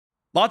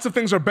Lots of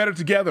things are better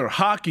together.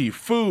 Hockey,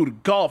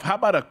 food, golf. How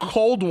about a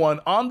cold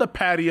one on the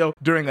patio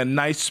during a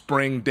nice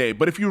spring day?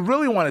 But if you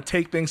really want to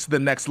take things to the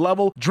next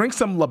level, drink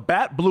some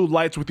Labatt Blue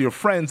Lights with your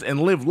friends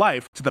and live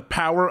life to the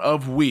power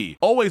of we.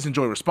 Always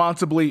enjoy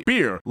responsibly.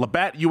 Beer,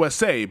 Labatt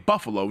USA,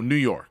 Buffalo, New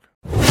York.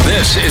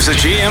 This is the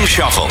GM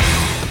Shuffle.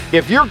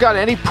 If you've got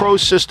any pro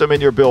system in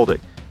your building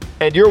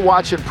and you're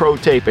watching pro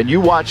tape and you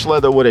watch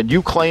Leatherwood and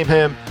you claim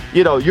him,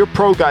 you know, your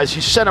pro guys,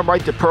 you send them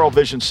right to Pearl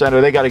Vision Center.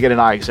 They got to get an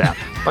eye exam.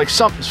 Like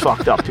something's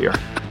fucked up here.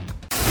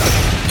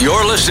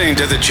 You're listening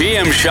to the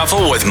GM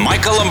Shuffle with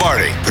Michael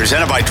Lombardi,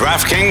 presented by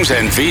DraftKings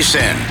and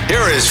VSiN.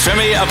 Here is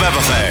Femi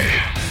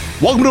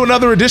Abebefe. Welcome to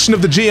another edition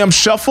of the GM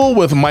Shuffle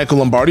with Michael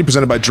Lombardi,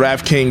 presented by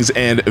DraftKings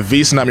and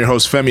VSiN. I'm your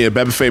host, Femi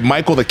Abebefe.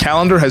 Michael, the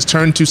calendar has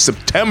turned to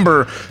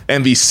September,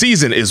 and the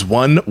season is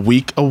 1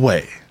 week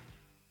away.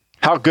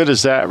 How good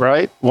is that,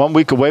 right? 1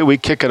 week away, we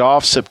kick it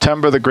off.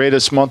 September, the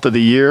greatest month of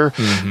the year.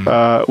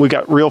 We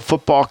got real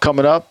football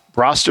coming up.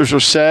 Rosters are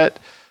set.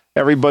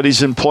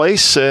 Everybody's in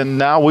place, and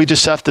now we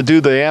just have to do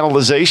the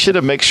analyzation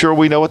and make sure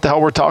we know what the hell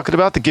we're talking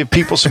about to give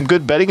people some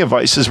good betting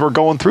advice as we're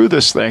going through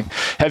this thing.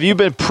 Have you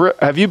been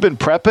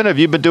prepping? Have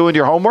you been doing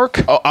your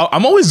homework? Oh,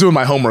 I'm always doing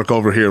my homework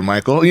over here,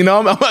 Michael. You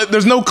know,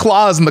 there's no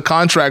clause in the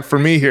contract for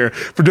me here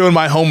for doing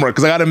my homework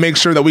because I got to make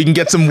sure that we can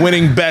get some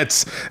winning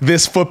bets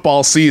this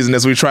football season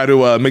as we try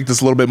to make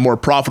this a little bit more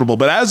profitable.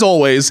 But as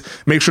always,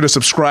 make sure to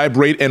subscribe,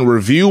 rate, and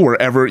review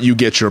wherever you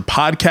get your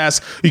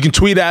podcasts. You can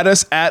tweet at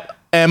us at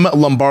M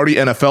Lombardi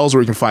NFL is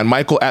where you can find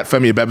Michael. At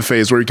Femi Abebefe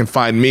is where you can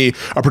find me.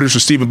 Our producer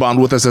Stephen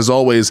Bond with us as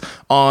always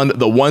on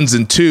the ones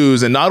and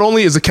twos. And not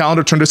only is the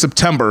calendar turned to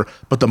September,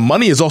 but the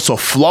money is also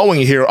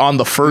flowing here on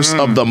the first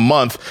of the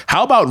month.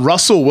 How about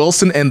Russell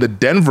Wilson and the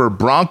Denver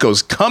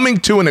Broncos coming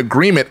to an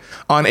agreement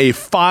on a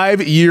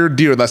 5-year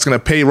deal that's going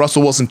to pay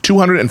Russell Wilson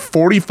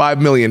 $245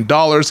 million,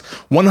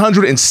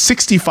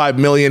 $165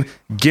 million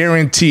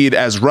guaranteed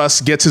as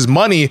Russ gets his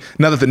money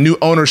now that the new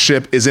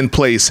ownership is in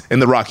place in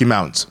the Rocky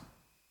Mountains?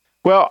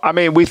 Well, I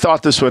mean, we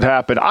thought this would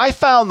happen. I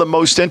found the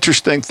most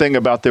interesting thing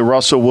about the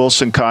Russell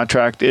Wilson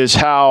contract is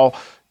how,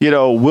 you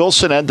know,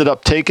 Wilson ended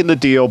up taking the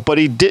deal, but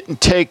he didn't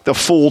take the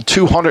full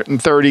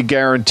 230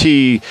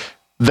 guarantee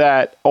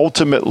that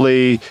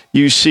ultimately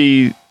you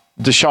see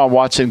Deshaun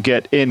Watson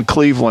get in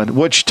Cleveland,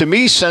 which to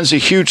me sends a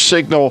huge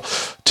signal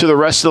to the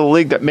rest of the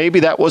league that maybe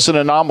that was an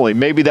anomaly.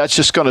 Maybe that's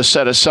just going to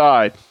set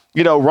aside.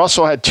 You know,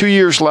 Russell had 2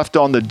 years left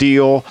on the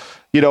deal.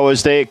 You know,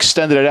 as they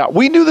extended it out.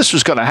 We knew this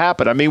was going to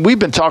happen. I mean, we've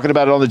been talking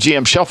about it on the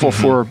GM Shuffle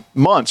for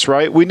months,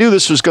 right? We knew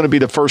this was going to be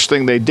the first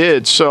thing they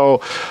did.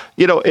 So,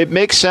 you know, it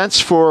makes sense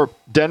for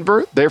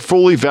Denver. They're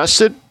fully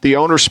vested. The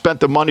owner spent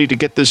the money to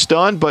get this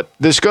done, but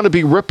there's going to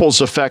be ripples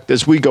effect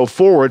as we go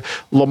forward.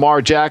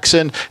 Lamar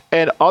Jackson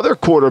and other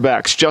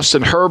quarterbacks,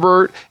 Justin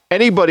Herbert,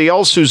 anybody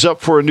else who's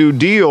up for a new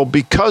deal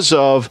because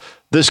of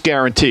this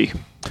guarantee.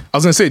 I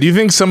was going to say, do you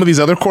think some of these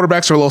other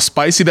quarterbacks are a little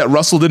spicy that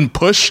Russell didn't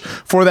push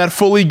for that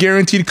fully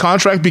guaranteed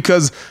contract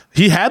because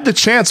he had the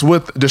chance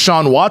with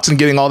Deshaun Watson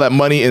getting all that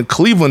money in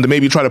Cleveland to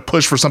maybe try to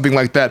push for something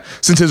like that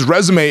since his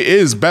resume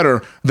is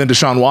better than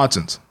Deshaun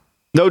Watson's?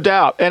 No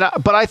doubt.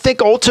 But I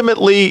think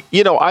ultimately,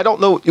 you know, I don't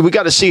know. We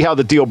got to see how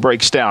the deal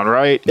breaks down,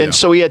 right? Yeah. And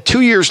so he had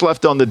 2 years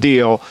left on the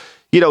deal.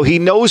 You know, he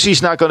knows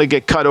he's not going to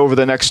get cut over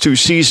the next 2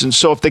 seasons.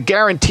 So if the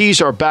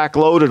guarantees are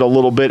backloaded a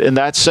little bit in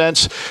that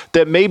sense,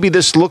 then maybe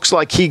this looks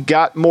like he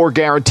got more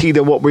guarantee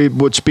than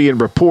what's being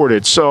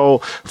reported. So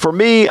for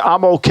me,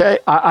 I'm okay.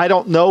 I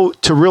don't know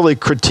to really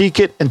critique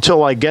it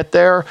until I get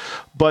there.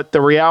 But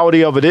the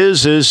reality of it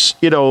is,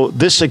 you know,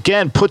 this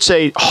again puts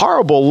a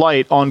horrible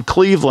light on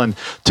Cleveland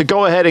to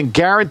go ahead and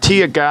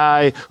guarantee a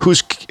guy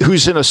who's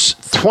in a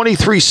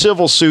 23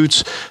 civil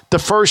suits the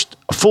first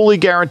fully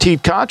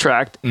guaranteed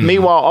contract.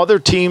 Meanwhile, other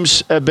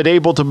teams have been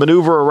able to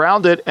maneuver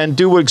around it and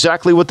do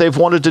exactly what they've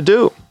wanted to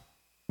do.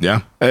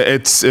 Yeah,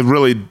 it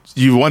really,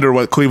 you wonder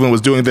what Cleveland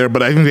was doing there,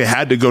 but I think they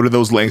had to go to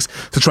those lengths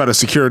to try to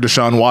secure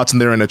Deshaun Watson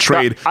there in a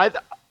trade.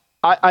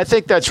 I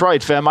think that's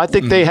right, Fem. I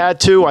think they had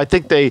to. I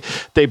think they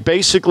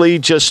basically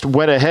just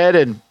went ahead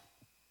and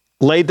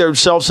laid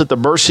themselves at the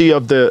mercy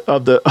of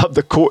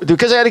the court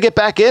because they had to get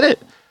back in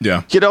it.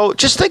 Yeah. You know,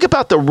 just think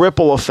about the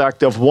ripple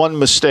effect of one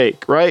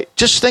mistake, right?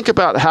 Just think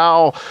about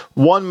how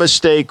one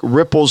mistake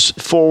ripples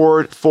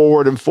forward.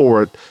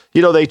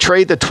 You know, they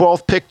trade the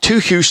 12th pick to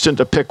Houston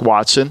to pick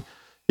Watson.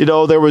 You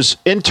know, there was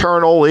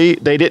internally,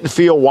 they didn't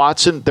feel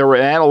Watson. There were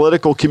an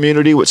analytical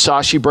community with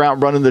Sashi Brown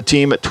running the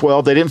team at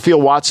 12. They didn't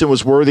feel Watson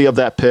was worthy of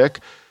that pick.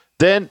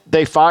 Then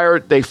they fire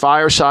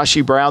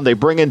Sashi Brown. They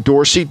bring in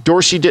Dorsey.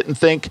 Dorsey didn't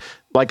think,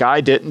 like I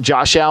didn't,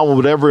 Josh Allen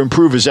would ever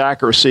improve his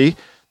accuracy.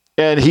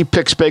 And he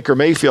picks Baker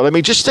Mayfield. I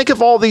mean, just think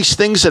of all these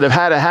things that have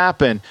had to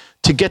happen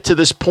to get to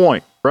this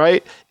point,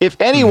 right? If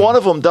any one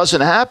of them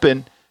doesn't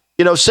happen,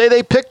 you know, say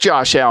they pick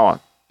Josh Allen,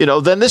 you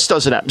know, then this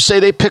doesn't happen. Say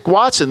they pick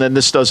Watson, then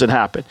this doesn't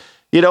happen.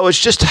 You know, it's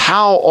just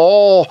how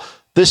all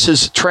this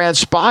has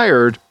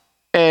transpired.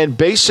 And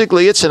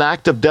basically, it's an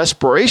act of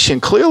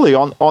desperation, clearly,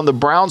 on the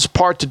Browns'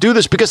 part to do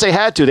this because they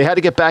had to. They had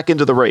to get back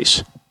into the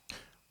race.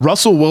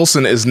 Russell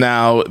Wilson is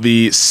now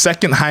the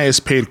second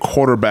highest paid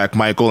quarterback,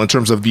 Michael, in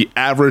terms of the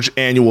average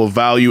annual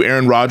value.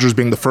 Aaron Rodgers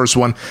being the first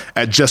one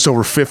at just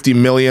over $50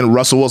 million.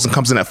 Russell Wilson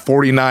comes in at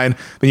 49.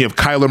 Then you have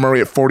Kyler Murray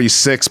at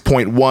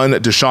 46.1,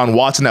 Deshaun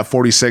Watson at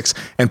 46,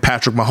 and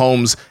Patrick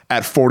Mahomes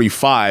at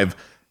 45.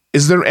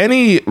 Is there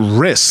any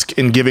risk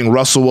in giving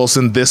Russell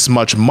Wilson this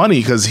much money?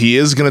 Because he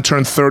is going to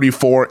turn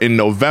 34 in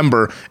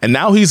November, and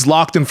now he's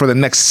locked in for the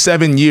next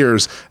 7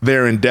 years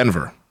there in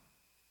Denver.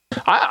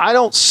 I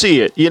don't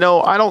see it.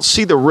 I don't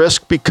see the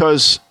risk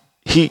because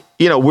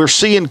we're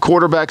seeing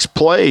quarterbacks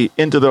play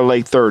into their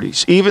late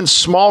 30s, even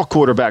small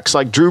quarterbacks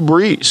like Drew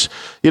Brees.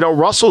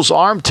 Russell's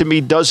arm to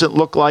me doesn't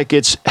look like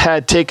it's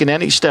had taken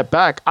any step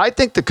back. I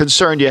think the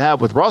concern you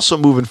have with Russell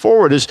moving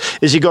forward is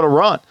he going to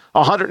run?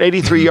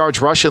 183 yards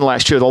rushing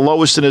last year, the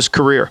lowest in his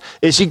career.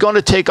 Is he going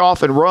to take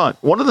off and run?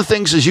 One of the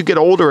things as you get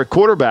older at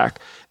quarterback,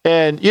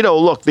 and,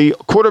 look, the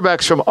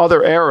quarterbacks from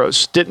other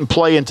eras didn't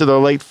play into their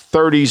late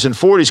 30s and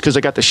 40s because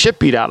they got the shit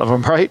beat out of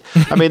them, right?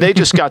 I mean, they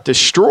just got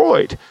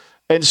destroyed.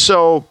 And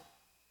so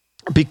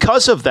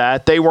because of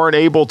that, they weren't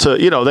able to,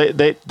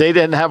 they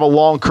didn't have a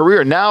long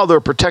career. Now they're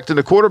protecting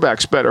the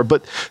quarterbacks better.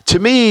 But to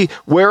me,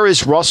 where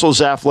is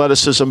Russell's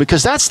athleticism?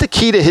 Because that's the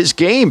key to his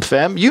game,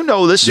 Fem. You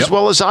know this as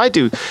well as I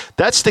do.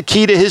 That's the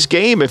key to his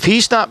game. If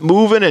he's not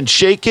moving and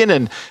shaking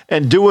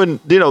and doing,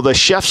 the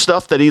chef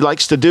stuff that he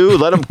likes to do,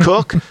 let him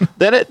cook,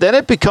 then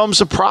it becomes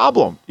a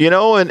problem,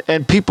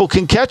 and people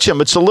can catch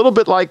him. It's a little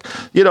bit like,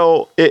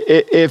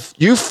 if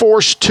you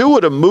force Tua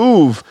to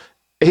move,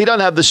 he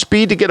doesn't have the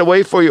speed to get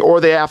away for you or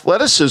the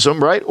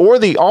athleticism, right? Or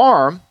the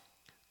arm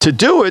to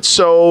do it.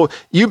 So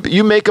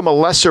you make him a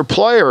lesser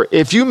player.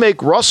 If you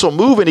make Russell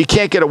move and he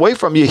can't get away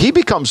from you, he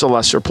becomes a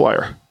lesser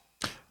player.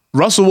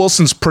 Russell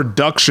Wilson's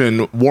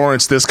production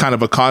warrants this kind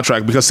of a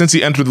contract because since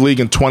he entered the league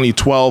in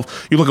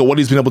 2012, you look at what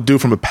he's been able to do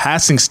from a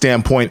passing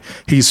standpoint.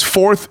 He's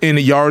fourth in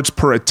yards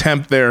per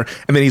attempt there,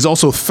 and then he's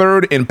also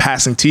third in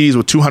passing TDs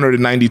with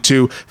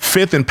 292,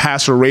 fifth in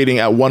passer rating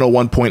at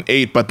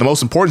 101.8. But the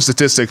most important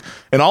statistic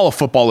in all of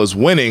football is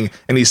winning,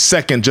 and he's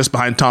second just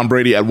behind Tom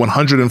Brady at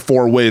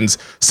 104 wins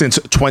since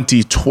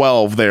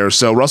 2012 there.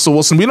 So Russell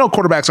Wilson, we know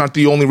quarterbacks aren't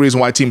the only reason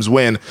why teams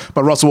win,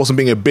 but Russell Wilson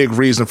being a big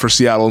reason for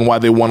Seattle and why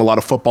they won a lot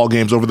of football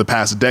games over the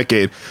past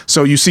decade.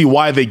 So you see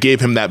why they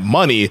gave him that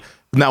money.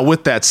 Now,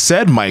 with that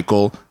said,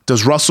 Michael,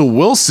 does Russell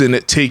Wilson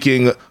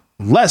taking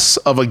less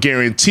of a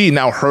guarantee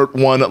now hurt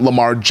one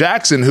Lamar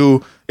Jackson,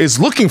 who is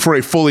looking for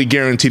a fully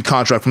guaranteed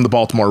contract from the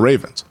Baltimore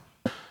Ravens?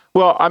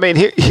 Well, I mean,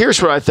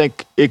 here's where I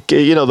think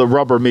the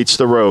rubber meets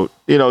the road.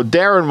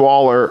 Darren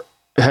Waller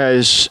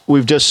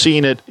we've just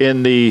seen it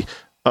in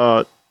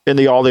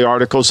all the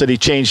articles that he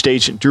changed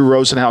agent. Drew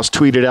Rosenhaus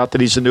tweeted out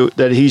that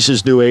he's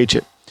his new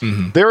agent.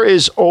 Mm-hmm. There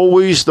is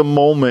always the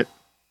moment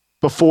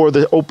before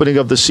the opening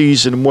of the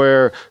season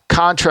where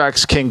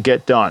contracts can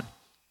get done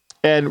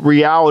and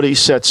reality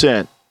sets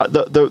in.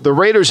 The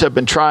Raiders have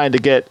been trying to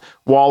get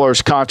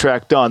Waller's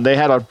contract done. They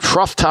had a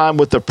tough time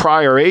with the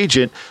prior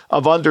agent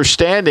of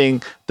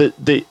understanding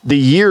the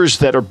years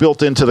that are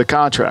built into the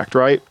contract,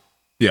 right?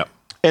 Yeah.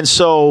 And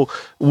so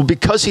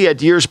because he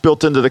had years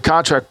built into the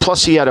contract,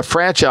 plus he had a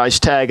franchise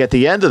tag at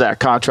the end of that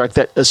contract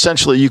that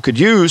essentially you could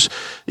use,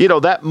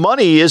 that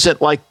money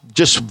isn't like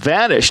just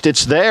vanished.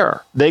 It's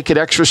there. They could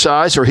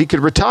exercise or he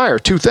could retire.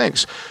 Two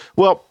things.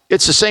 Well,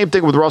 it's the same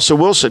thing with Russell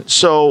Wilson.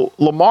 So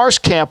Lamar's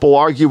camp will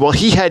argue, well,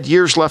 he had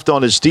years left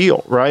on his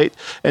deal, right?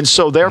 And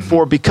so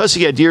therefore, because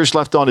he had years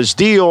left on his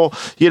deal,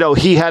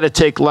 he had to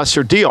take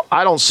lesser deal.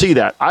 I don't see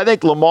that. I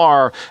think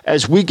Lamar,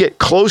 as we get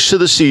close to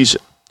the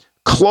season,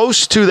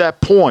 close to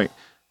that point,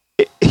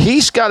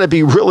 he's got to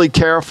be really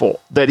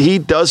careful that he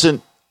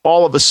doesn't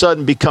all of a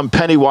sudden become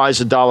penny wise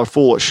and dollar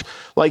foolish.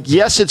 Like,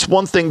 yes, it's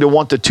one thing to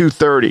want the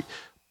 230,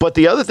 but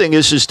the other thing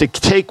is to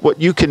take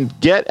what you can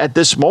get at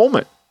this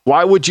moment.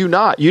 Why would you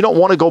not? You don't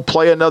want to go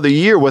play another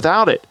year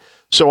without it.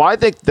 So I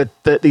think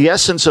that the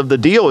essence of the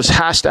deal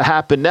has to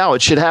happen now.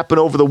 It should happen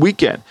over the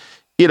weekend.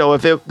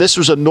 If this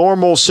was a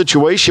normal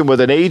situation with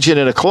an agent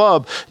and a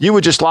club, you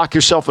would just lock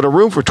yourself in a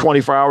room for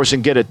 24 hours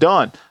and get it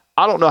done.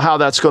 I don't know how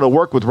that's going to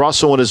work with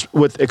Russell and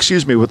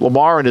with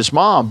Lamar and his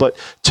mom. But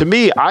to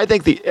me, I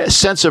think the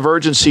sense of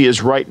urgency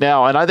is right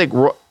now. And I think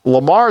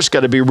Lamar's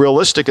got to be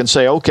realistic and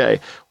say, okay,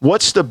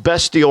 what's the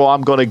best deal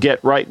I'm going to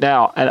get right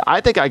now? And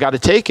I think I got to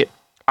take it.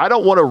 I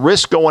don't want to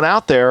risk going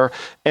out there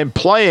and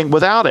playing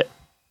without it.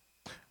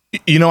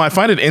 I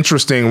find it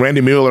interesting.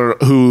 Randy Mueller,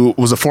 who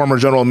was a former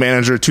general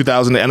manager,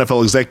 2000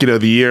 NFL Executive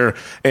of the Year,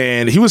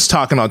 and he was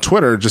talking on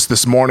Twitter just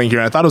this morning here.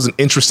 And I thought it was an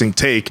interesting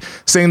take,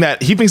 saying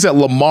that he thinks that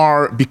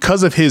Lamar,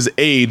 because of his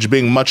age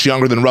being much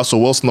younger than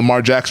Russell Wilson,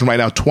 Lamar Jackson right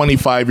now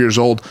 25 years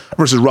old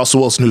versus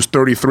Russell Wilson, who's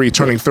 33,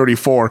 turning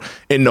 34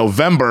 in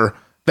November,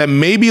 that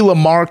maybe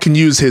Lamar can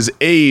use his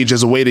age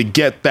as a way to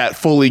get that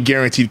fully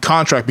guaranteed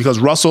contract because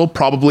Russell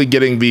probably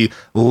getting the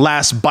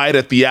last bite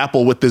at the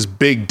apple with this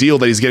big deal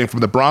that he's getting from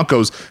the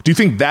Broncos. Do you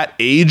think that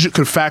age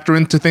could factor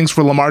into things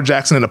for Lamar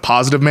Jackson in a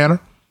positive manner?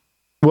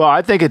 Well,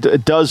 I think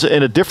it does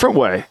in a different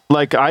way.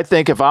 Like, I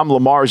think if I'm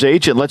Lamar's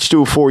agent, let's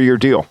do a 4-year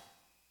deal.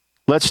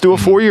 Let's do a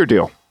 4-year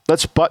deal.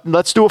 Let's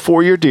do a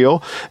 4-year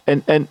deal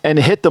and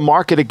hit the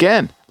market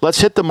again.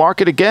 Let's hit the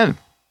market again.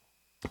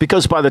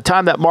 Because by the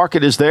time that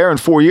market is there in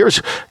 4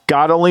 years,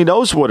 God only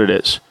knows what it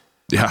is.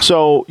 Yeah.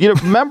 So,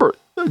 remember,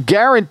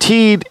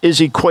 guaranteed is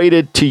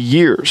equated to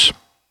years.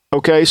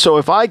 Okay, so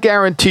if I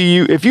guarantee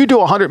you, if you do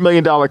a $100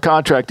 million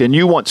contract and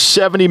you want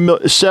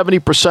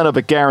 70% of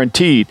it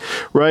guaranteed,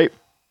 right?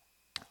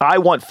 I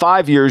want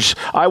 5 years,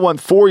 I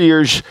want 4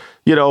 years,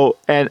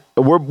 and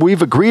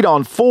we've agreed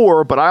on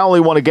 4, but I only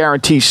want to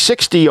guarantee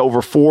 60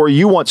 over 4.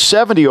 You want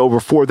 70 over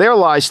 4. There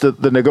lies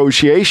the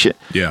negotiation,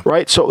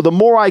 right? So the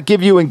more I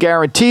give you in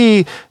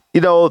guarantee,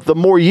 the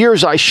more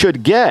years I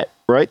should get,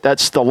 right?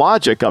 That's the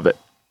logic of it.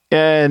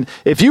 And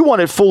if you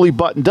want it fully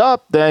buttoned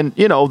up, then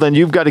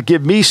you've got to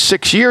give me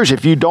 6 years.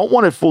 If you don't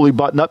want it fully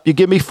buttoned up, you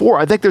give me 4.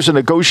 I think there's a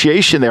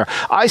negotiation there.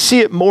 I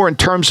see it more in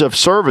terms of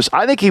service.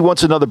 I think he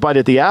wants another bite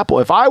at the apple.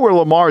 If I were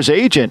Lamar's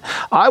agent,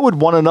 I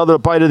would want another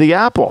bite of the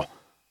apple.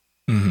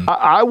 Mm-hmm.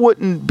 I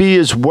wouldn't be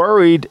as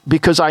worried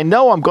because I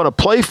know I'm going to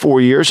play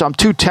 4 years. I'm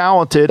too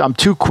talented. I'm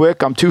too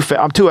quick. I'm too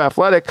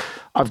athletic.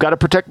 I've got to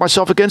protect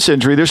myself against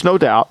injury. There's no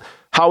doubt.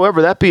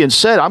 However, that being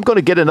said, I'm going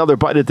to get another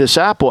bite at this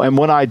apple. And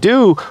when I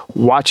do,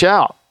 watch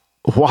out.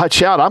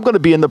 Watch out. I'm going to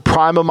be in the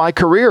prime of my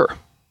career.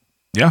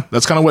 Yeah,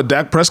 that's kind of what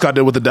Dak Prescott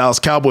did with the Dallas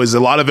Cowboys. A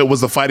lot of it was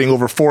the fighting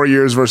over 4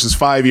 years versus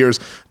 5 years.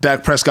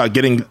 Dak Prescott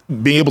being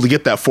able to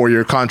get that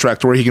 4-year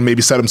contract where he can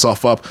maybe set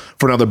himself up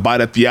for another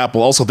bite at the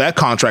apple. Also, that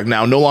contract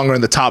now no longer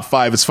in the top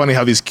 5. It's funny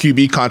how these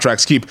QB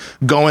contracts keep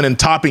going and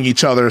topping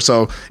each other.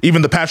 So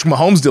even the Patrick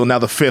Mahomes deal, now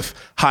the 5th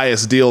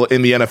highest deal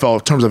in the NFL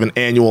in terms of an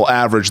annual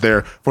average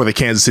there for the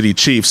Kansas City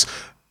Chiefs.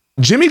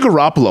 Jimmy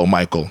Garoppolo,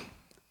 Michael.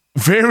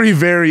 Very,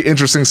 very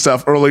interesting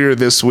stuff earlier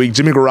this week.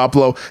 Jimmy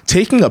Garoppolo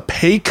taking a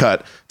pay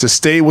cut to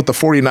stay with the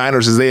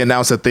 49ers as they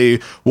announced that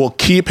they will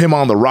keep him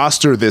on the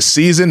roster this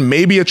season.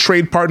 Maybe a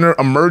trade partner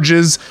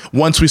emerges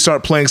once we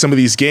start playing some of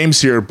these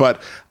games here,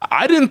 but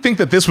I didn't think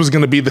that this was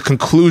going to be the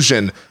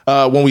conclusion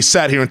when we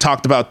sat here and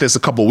talked about this a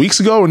couple weeks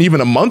ago and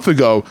even a month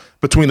ago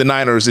between the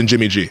Niners and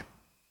Jimmy G.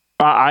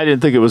 I didn't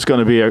think it was going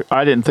to be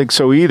I didn't think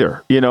so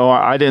either.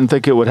 I didn't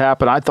think it would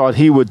happen. I thought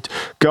he would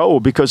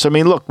go because,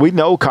 look, we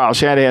know Kyle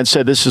Shanahan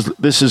said this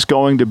is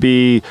going to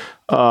be,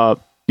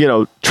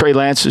 Trey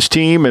Lance's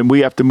team and we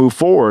have to move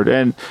forward.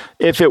 And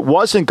if it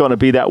wasn't going to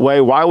be that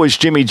way, why was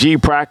Jimmy G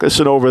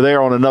practicing over there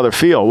on another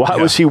field? Why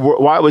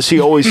was he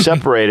always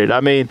separated?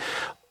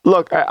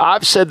 Look,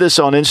 I've said this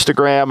on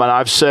Instagram and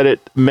I've said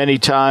it many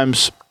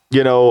times,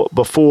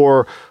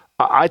 before.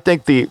 I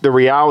think the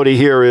reality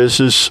here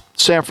is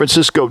San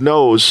Francisco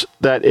knows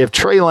that if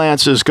Trey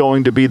Lance is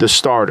going to be the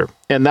starter,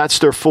 and that's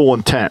their full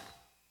intent,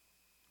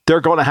 they're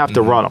going to have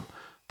to run him.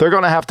 They're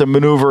going to have to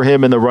maneuver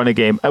him in the running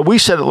game. And we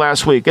said it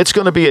last week. It's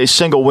going to be a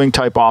single wing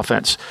type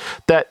offense.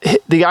 That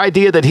the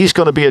idea that he's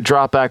going to be a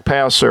drop back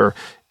passer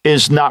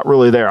is not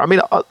really there.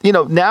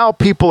 Now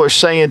people are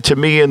saying to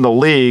me in the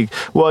league,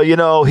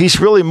 well,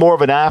 he's really more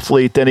of an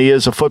athlete than he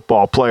is a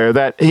football player.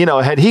 That,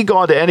 had he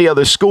gone to any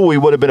other school, he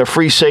would have been a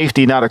free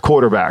safety, not a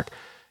quarterback.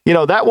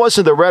 That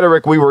wasn't the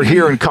rhetoric we were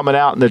hearing coming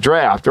out in the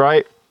draft,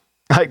 right?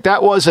 Like,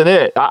 that wasn't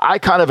it. I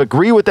kind of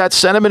agree with that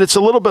sentiment. It's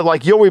a little bit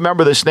like, you'll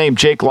remember this name,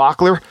 Jake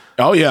Locklear.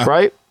 Oh, yeah.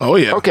 Right? Oh,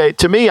 yeah. Okay,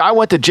 to me, I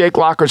went to Jake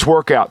Locklear's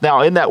workout.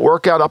 Now, in that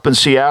workout up in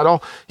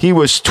Seattle, he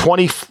was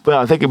 40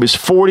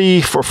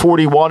 for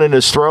 41 in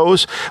his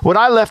throws. When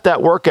I left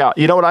that workout,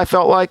 you know what I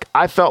felt like?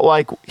 I felt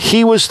like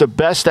he was the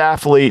best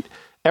athlete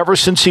ever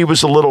since he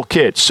was a little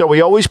kid. So he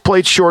always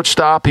played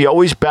shortstop. He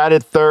always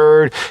batted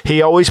third.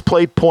 He always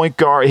played point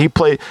guard.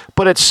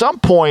 But at some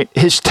point,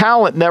 his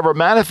talent never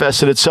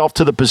manifested itself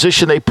to the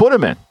position they put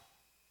him in.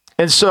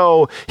 And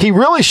so he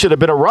really should have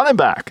been a running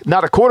back,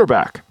 not a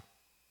quarterback.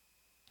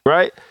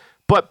 Right?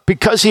 But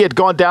because he had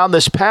gone down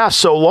this path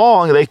so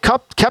long, they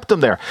kept him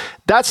there.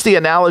 That's the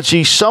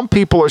analogy some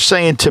people are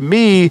saying to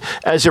me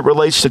as it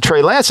relates to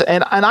Trey Lance.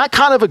 And I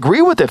kind of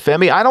agree with it,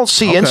 Femi. I don't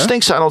see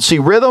instincts. I don't see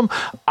rhythm.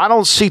 I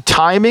don't see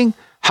timing.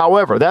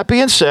 However, that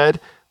being said,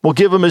 we'll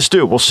give him his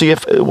due. We'll see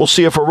if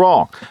we're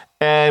wrong.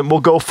 And we'll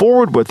go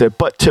forward with it.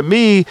 But to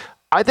me,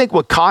 I think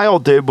what Kyle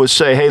did was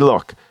say, hey,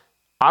 look,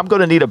 I'm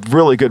going to need a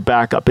really good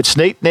backup. It's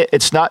not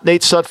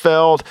Nate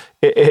Sudfeld.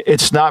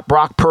 It's not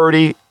Brock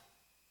Purdy.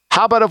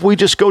 How about if we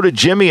just go to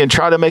Jimmy and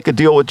try to make a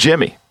deal with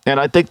Jimmy? And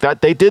I think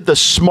that they did the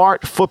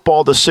smart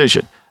football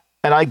decision.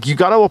 And you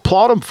got to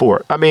applaud them for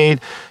it.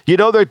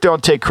 They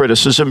don't take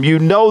criticism.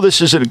 This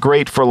isn't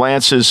great for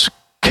Lance's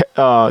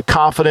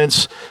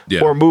confidence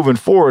or moving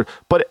forward.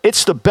 But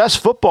it's the best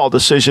football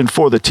decision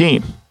for the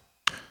team.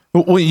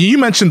 Well, you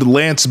mentioned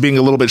Lance being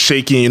a little bit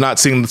shaky and you're not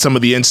seeing some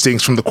of the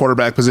instincts from the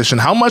quarterback position.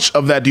 How much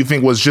of that do you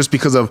think was just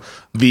because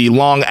of the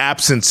long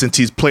absence since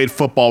he's played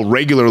football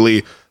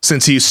regularly,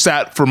 since he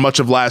sat for much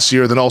of last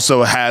year, then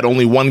also had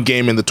only one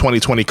game in the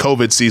 2020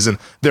 COVID season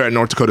there at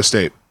North Dakota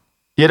State?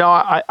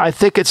 I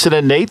think it's an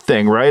innate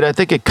thing, right? I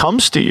think it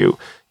comes to you.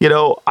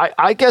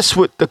 I guess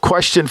what the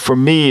question for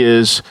me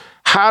is,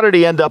 how did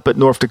he end up at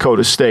North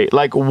Dakota State?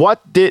 Like,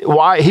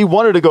 why he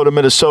wanted to go to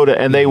Minnesota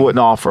and they wouldn't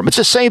offer him. It's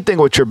the same thing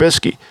with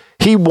Trubisky.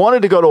 He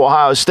wanted to go to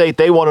Ohio State.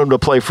 They wanted him to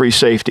play free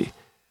safety.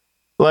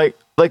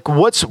 Like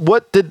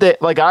what did they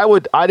like?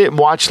 I didn't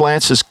watch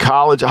Lance's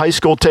high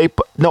school tape.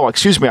 No,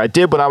 excuse me, I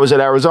did when I was at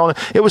Arizona.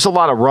 It was a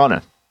lot of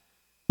running.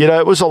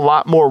 It was a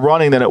lot more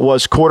running than it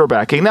was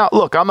quarterbacking. Now,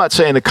 look, I'm not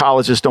saying the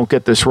colleges don't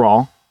get this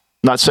wrong.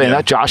 I'm not saying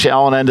that. Josh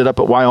Allen ended up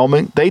at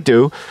Wyoming. They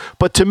do.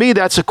 But to me,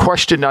 that's a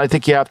question that I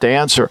think you have to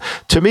answer.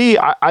 To me,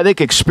 I think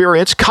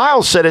experience.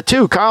 Kyle said it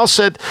too. Kyle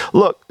said,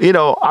 look,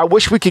 I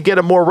wish we could get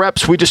him more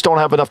reps. We just don't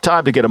have enough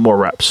time to get him more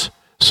reps.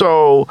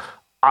 So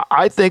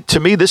I think, to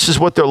me, this is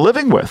what they're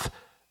living with.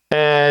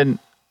 And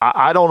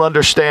I don't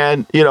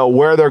understand,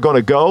 where they're going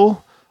to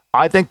go.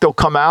 I think they'll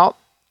come out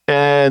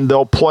and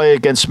they'll play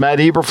against Matt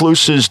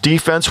Eberflus's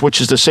defense,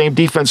 which is the same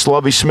defense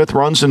Lovie Smith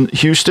runs in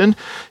Houston,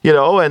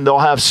 and they'll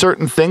have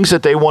certain things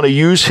that they want to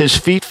use his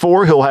feet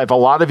for. He'll have a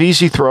lot of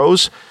easy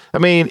throws. I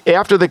mean,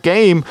 after the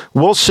game,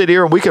 we'll sit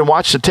here and we can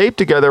watch the tape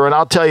together, and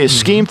I'll tell you,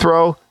 scheme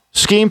throw,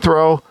 scheme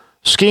throw,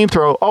 scheme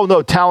throw. Oh,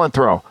 no, talent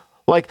throw.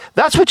 Like,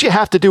 that's what you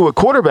have to do with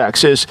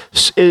quarterbacks is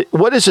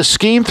what is a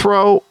scheme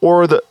throw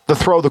or the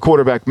throw the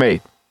quarterback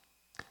made?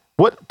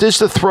 What is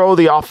the throw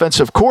the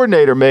offensive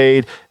coordinator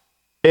made,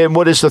 and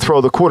what is the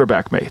throw the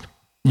quarterback made?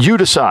 You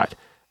decide.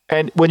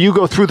 And when you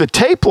go through the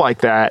tape like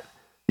that,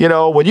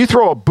 when you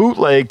throw a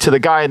bootleg to the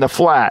guy in the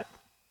flat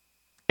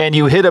and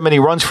you hit him and he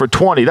runs for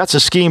 20, that's a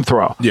scheme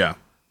throw. Yeah.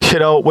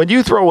 When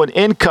you throw an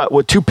in cut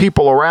with two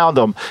people around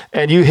him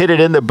and you hit it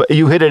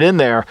in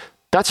there,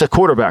 that's a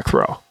quarterback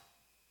throw.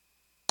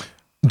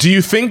 Do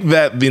you think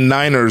that the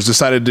Niners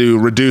decided to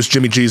reduce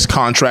Jimmy G's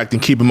contract and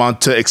keep him on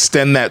to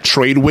extend that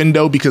trade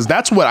window? Because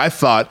that's what I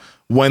thought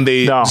when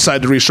they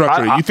decided to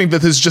restructure it. You think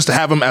that this is just to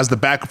have him as the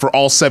backup for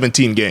all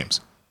 17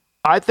 games?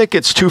 I think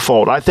it's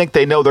twofold. I think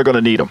they know they're going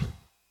to need him.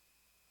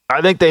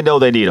 I think they know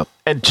they need him.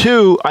 And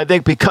two, I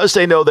think because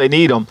they know they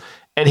need him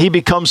and he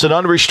becomes an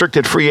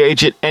unrestricted free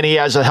agent and he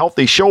has a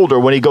healthy shoulder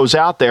when he goes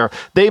out there,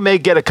 they may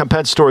get a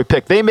compensatory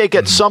pick. They may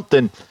get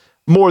something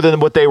more than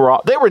what they were.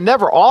 They were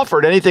never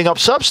offered anything of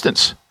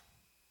substance.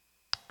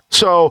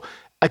 So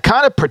it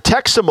kind of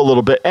protects them a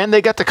little bit, and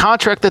they got the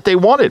contract that they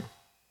wanted.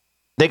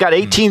 They got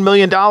 $18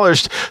 million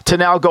to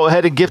now go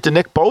ahead and give to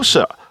Nick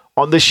Bosa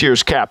on this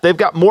year's cap. They've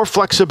got more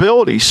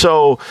flexibility.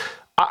 So,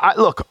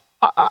 look,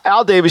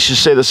 Al Davis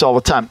used to say this all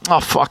the time. Oh,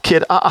 fuck,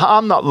 kid,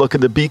 I'm not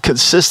looking to be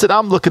consistent.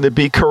 I'm looking to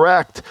be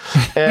correct.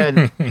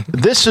 And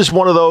this is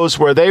one of those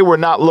where they were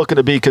not looking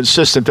to be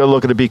consistent. They're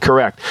looking to be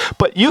correct.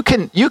 But you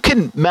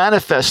can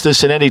manifest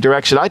this in any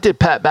direction. I did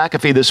Pat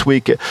McAfee this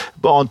week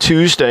on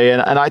Tuesday,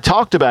 and I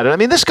talked about it. I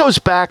mean, this goes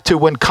back to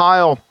when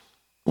Kyle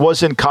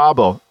was in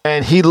Cabo,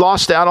 and he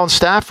lost out on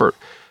Stafford.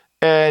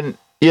 And,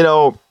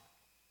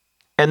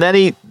 and then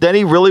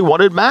he really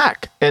wanted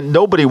Mac. And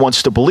nobody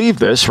wants to believe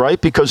this, right?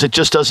 Because it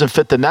just doesn't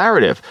fit the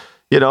narrative.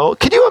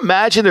 Can you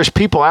imagine there's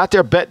people out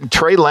there betting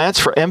Trey Lance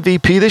for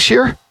MVP this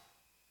year?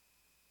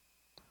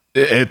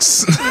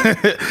 It's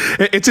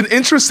it's an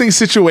interesting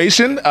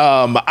situation.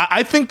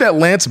 I think that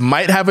Lance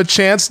might have a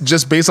chance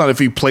just based on if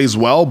he plays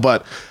well,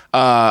 but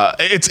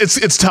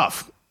it's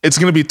tough. It's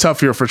going to be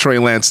tough here for Trey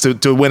Lance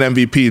to win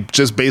MVP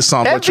just based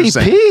on what you're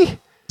saying. MVP?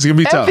 It's going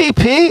to be tough.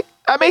 MVP?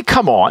 I mean,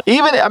 come on.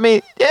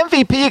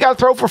 MVP, you got to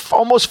throw for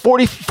almost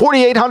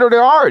 4,800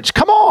 yards.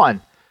 Come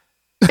on.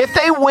 If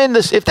they win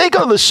this, if they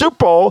go to the Super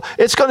Bowl,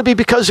 it's going to be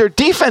because their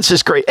defense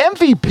is great.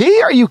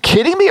 MVP? Are you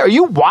kidding me? Are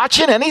you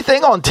watching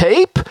anything on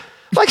tape?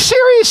 Like,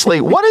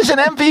 seriously, what does an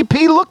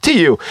MVP look to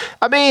you?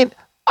 I mean,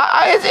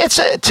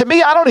 to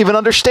me, I don't even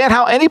understand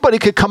how anybody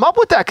could come up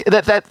with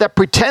that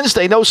pretends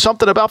they know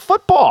something about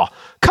football.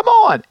 Come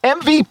on,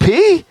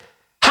 MVP?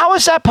 How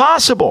is that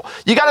possible?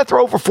 You got to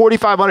throw for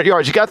 4,500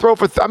 yards. You got to throw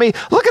for.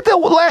 Look at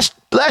the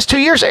last 2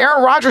 years.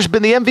 Aaron Rodgers has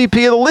been the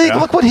MVP of the league.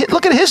 Yeah.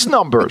 Look at his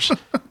numbers.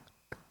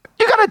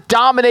 You got to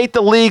dominate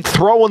the league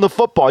throwing the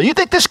football. You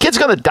think this kid's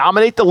going to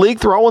dominate the league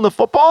throwing the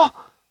football?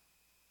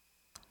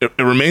 It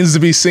remains to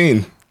be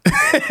seen.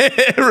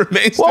 It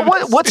remains. Well,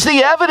 what's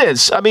the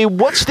evidence?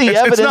 What's the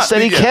evidence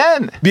that he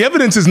can? The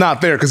evidence is not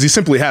there because he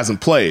simply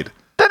hasn't played.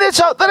 Then it's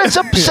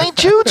a St.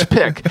 Jude's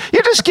pick.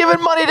 You're just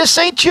giving money to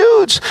St.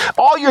 Jude's.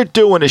 All you're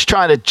doing is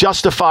trying to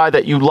justify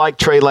that you like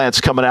Trey Lance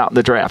coming out in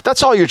the draft.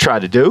 That's all you're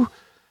trying to do.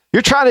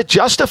 You're trying to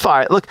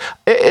justify it. Look,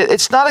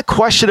 it's not a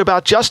question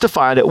about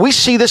justifying it. We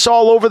see this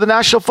all over the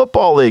National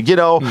Football League.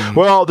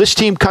 Well, this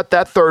team cut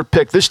that third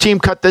pick. This team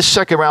cut this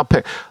second round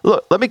pick.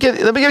 Look, let me give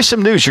you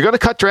some news. You're going to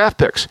cut draft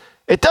picks.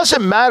 It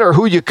doesn't matter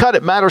who you cut.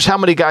 It matters how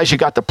many guys you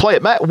got to play.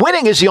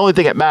 Winning is the only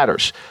thing that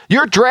matters.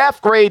 Your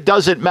draft grade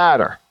doesn't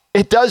matter.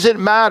 It doesn't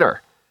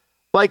matter.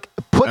 Like,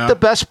 put the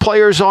best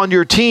players on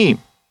your team.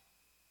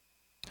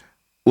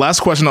 Last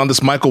question on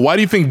this, Michael. Why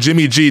do you think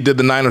Jimmy G did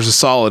the Niners a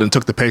solid and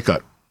took the pay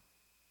cut?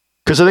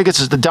 Because I think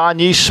it's the Don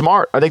Yee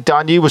smart. I think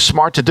Don Yee was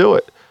smart to do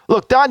it.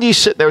 Look, Don Yee's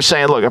sitting there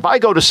saying, look, if I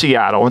go to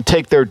Seattle and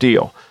take their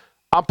deal,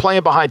 I'm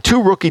playing behind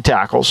two rookie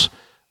tackles.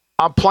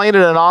 I'm playing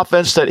in an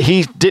offense that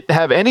he didn't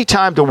have any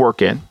time to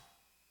work in,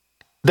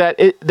 that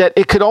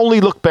it could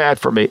only look bad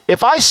for me.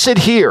 If I sit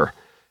here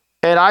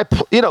and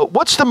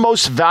what's the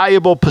most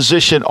valuable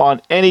position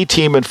on any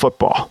team in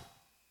football?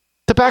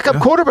 The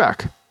backup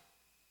quarterback.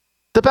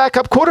 the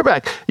backup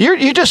quarterback.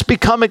 You just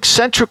become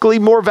eccentrically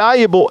more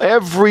valuable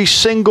every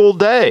single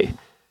day.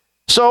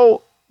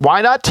 So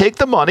why not take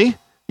the money?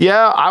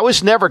 Yeah, I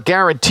was never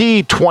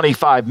guaranteed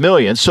 $25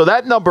 million. So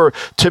that number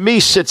to me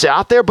sits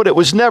out there, but it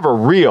was never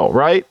real,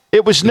 right?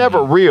 It was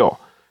never real.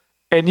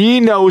 And he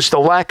knows the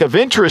lack of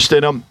interest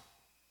in him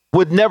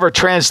would never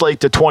translate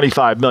to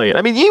 $25 million.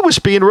 I mean, he was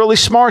being really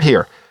smart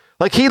here.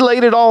 Like, he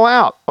laid it all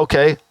out.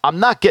 Okay, I'm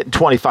not getting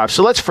 25,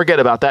 so let's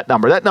forget about that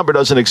number. That number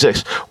doesn't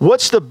exist.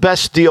 What's the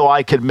best deal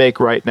I could make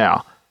right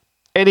now?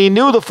 And he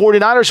knew the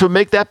 49ers would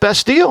make that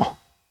best deal.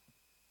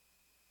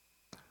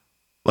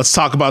 Let's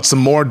talk about some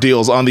more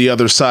deals on the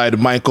other side,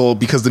 Michael,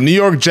 because the New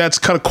York Jets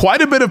cut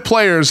quite a bit of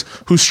players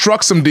who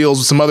struck some deals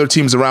with some other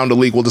teams around the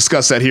league. We'll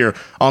discuss that here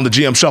on the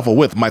GM Shuffle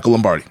with Michael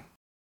Lombardi.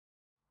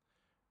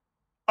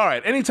 All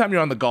right, anytime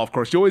you're on the golf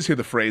course, you always hear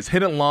the phrase,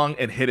 hit it long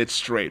and hit it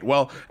straight.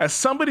 Well, as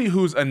somebody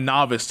who's a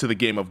novice to the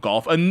game of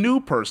golf, a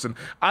new person,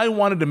 I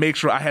wanted to make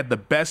sure I had the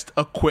best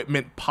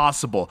equipment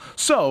possible.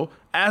 So,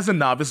 as a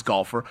novice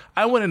golfer,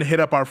 I went and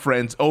hit up our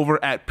friends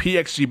over at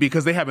PXG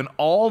because they have an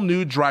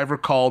all-new driver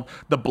called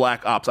the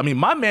Black Ops. I mean,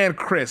 my man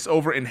Chris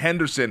over in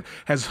Henderson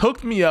has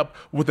hooked me up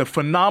with a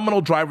phenomenal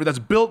driver that's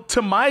built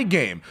to my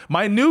game.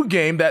 My new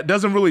game that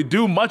doesn't really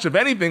do much of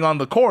anything on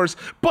the course,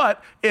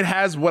 but it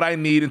has what I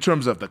need in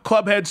terms of the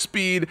club head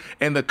speed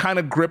and the kind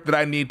of grip that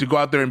I need to go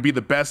out there and be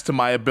the best to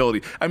my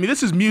ability. I mean,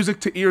 this is music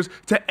to ears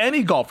to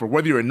any golfer,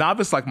 whether you're a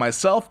novice like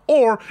myself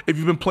or if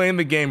you've been playing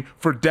the game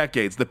for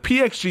decades. The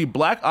PXG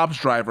Black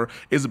Ops driver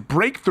is a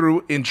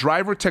breakthrough in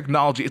driver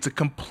technology. It's a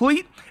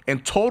complete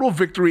and total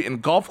victory in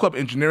golf club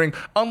engineering,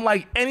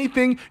 unlike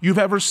anything you've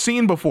ever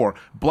seen before.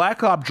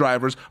 Black Ops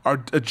drivers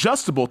are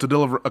adjustable to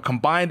deliver a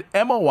combined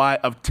MOI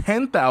of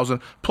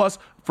 10,000 plus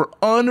for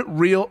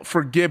unreal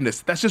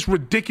forgiveness. That's just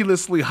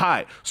ridiculously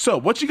high. So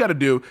what you got to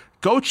do,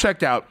 go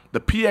check out the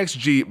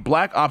PXG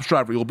Black Ops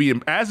driver. You'll be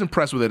as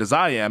impressed with it as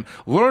I am.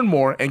 Learn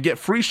more and get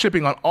free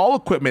shipping on all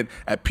equipment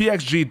at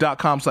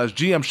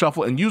pxg.com/GM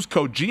Shuffle and use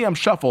code GM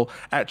Shuffle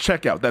at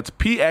checkout. That's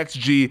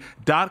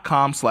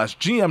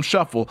pxg.com/GM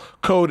Shuffle,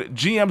 code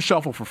GM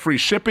Shuffle for free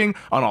shipping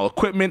on all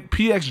equipment.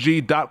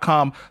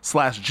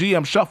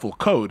 pxg.com/GM Shuffle,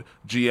 code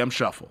GM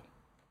Shuffle.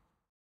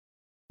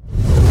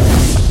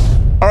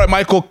 All right,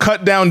 Michael,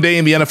 cut down day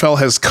in the NFL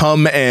has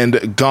come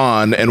and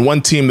gone, and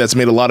one team that's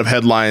made a lot of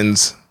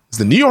headlines is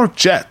the New York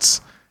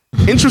Jets.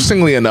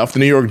 Interestingly enough, the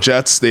New York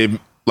Jets, they've,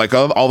 like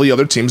all the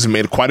other teams, have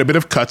made quite a bit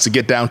of cuts to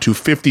get down to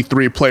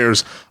 53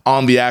 players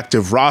on the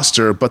active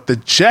roster, but the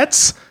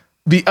Jets,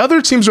 the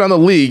other teams around the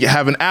league,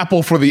 have an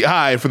apple for the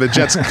eye for the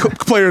Jets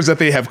players that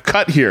they have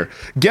cut here.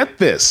 Get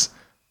this.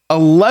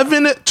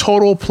 11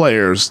 total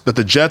players that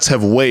the Jets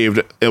have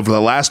waived over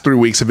the last 3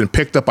 weeks have been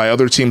picked up by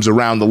other teams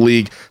around the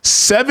league.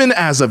 7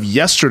 as of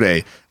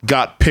yesterday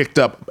got picked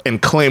up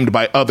and claimed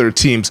by other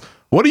teams.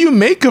 What do you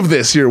make of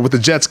this here with the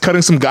Jets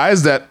cutting some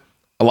guys that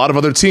a lot of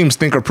other teams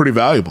think are pretty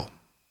valuable?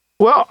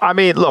 Well, I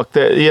mean, look,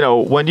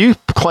 when you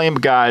claim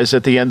guys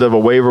at the end of a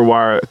waiver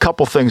wire, a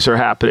couple things are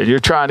happening. You're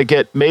trying to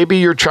get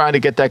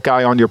that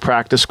guy on your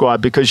practice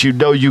squad because you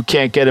know you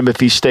can't get him if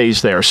he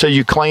stays there. So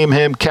you claim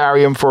him,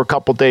 carry him for a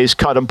couple days,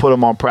 cut him, put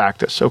him on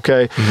practice.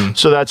 Okay,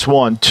 So that's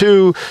one.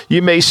 Two,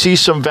 you may see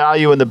some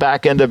value in the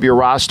back end of your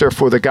roster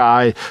for the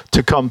guy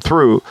to come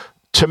through.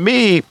 To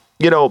me,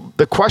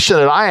 the question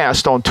that I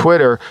asked on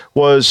Twitter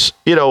was,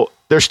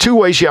 there's two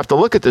ways you have to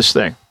look at this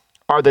thing.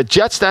 Are the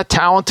Jets that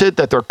talented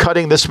that they're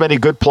cutting this many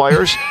good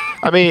players?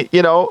 I mean,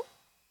 I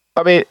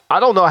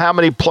don't know how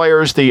many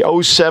players the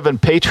 07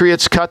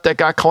 Patriots cut that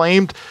got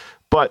claimed,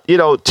 but,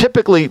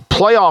 typically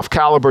playoff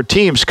caliber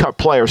teams cut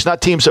players, not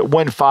teams that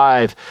win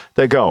 5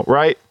 that go,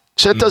 right?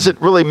 So that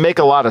doesn't really make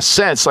a lot of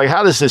sense. Like,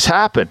 how does this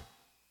happen?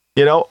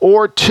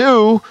 Or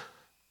two,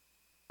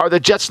 are the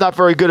Jets not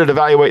very good at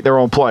evaluating their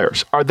own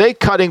players? Are they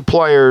cutting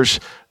players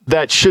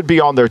that should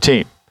be on their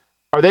team?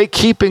 Are they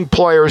keeping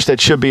players that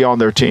should be on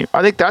their team?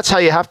 I think that's how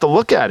you have to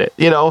look at it,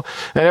 And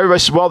everybody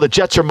says, well, the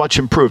Jets are much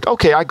improved.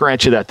 Okay, I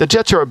grant you that. The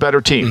Jets are a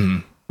better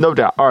team. No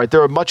doubt. All right,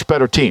 they're a much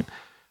better team.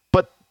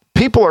 But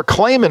people are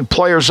claiming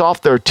players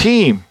off their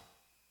team.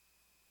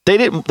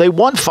 They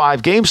won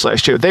 5 games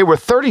last year. They were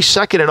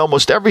 32nd in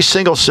almost every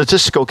single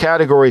statistical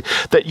category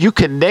that you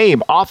can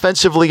name,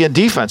 offensively and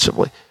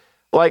defensively.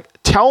 Like,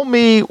 tell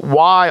me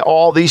why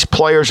all these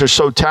players are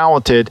so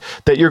talented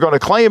that you're going to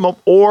claim them,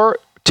 or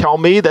tell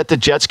me that the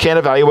Jets can't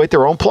evaluate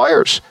their own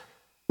players.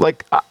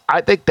 Like,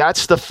 I think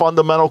that's the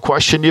fundamental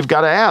question you've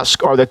got to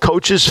ask. Are the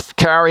coaches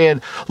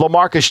carrying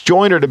LaMarcus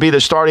Joyner to be the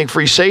starting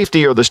free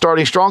safety or the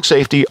starting strong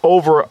safety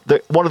over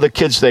one of the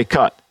kids they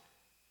cut?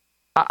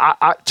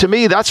 To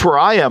me, that's where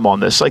I am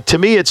on this. Like, to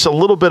me, it's a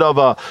little bit of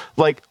a,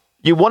 like,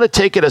 you want to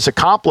take it as a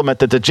compliment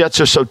that the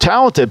Jets are so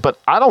talented, but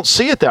I don't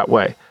see it that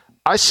way.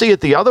 I see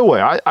it the other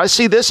way. I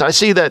see this. I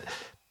see that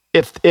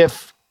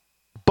if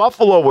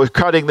Buffalo was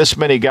cutting this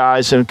many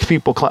guys and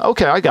people claim,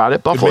 okay, I got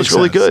it. Buffalo's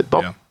really good.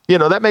 Yeah.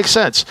 That makes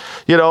sense.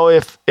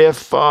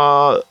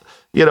 The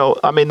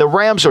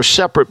Rams are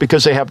separate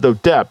because they have no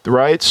depth,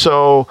 right?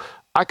 So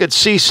I could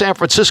see San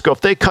Francisco,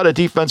 if they cut a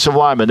defensive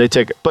lineman, they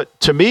take it. But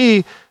to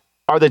me,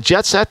 Are the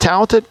Jets that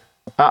talented?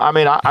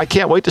 I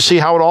can't wait to see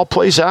how it all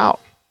plays out.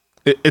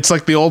 It's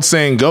like the old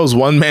saying goes,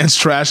 one man's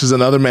trash is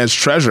another man's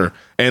treasure.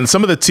 And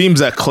some of the teams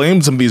that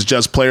claimed some of these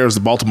Jets players,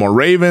 the Baltimore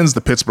Ravens,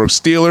 the Pittsburgh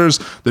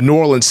Steelers, the New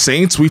Orleans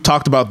Saints, we've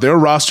talked about their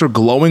roster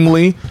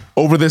glowingly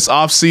over this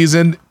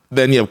offseason.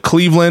 Then you have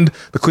Cleveland,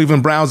 the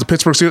Cleveland Browns, the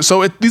Pittsburgh Steelers.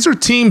 So these are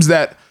teams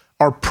that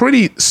are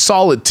pretty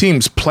solid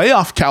teams,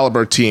 playoff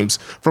caliber teams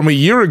from a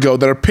year ago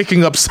that are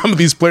picking up some of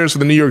these players for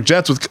the New York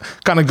Jets, which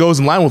kind of goes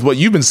in line with what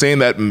you've been saying,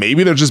 that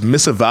maybe they're just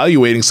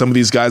misevaluating some of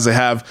these guys they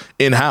have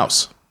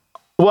in-house.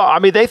 Well,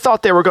 they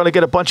thought they were going to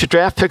get a bunch of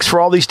draft picks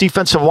for all these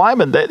defensive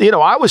linemen. That,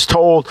 I was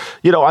told,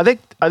 I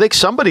think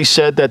somebody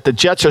said that the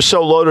Jets are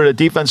so loaded at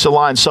defensive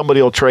line,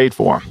 somebody will trade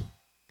for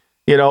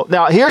them.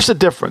 Now here's the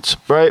difference,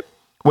 right?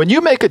 When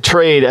you make a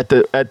trade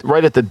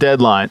right at the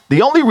deadline,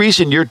 the only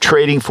reason you're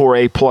trading for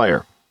a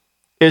player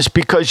is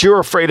because you're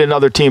afraid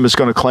another team is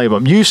going to claim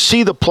him. You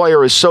see the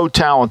player is so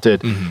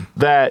talented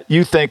that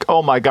you think,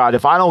 oh my God,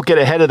 if I don't get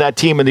ahead of that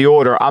team in the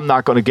order, I'm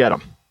not going to get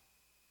him.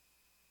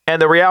 And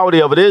the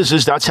reality of it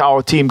is that's how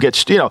a team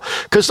gets,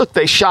 because look,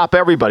 they shop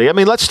everybody.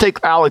 Let's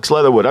take Alex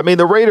Leatherwood.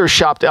 The Raiders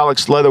shopped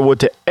Alex Leatherwood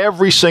to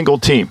every single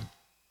team,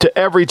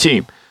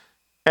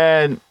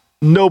 and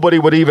nobody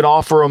would even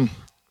offer him.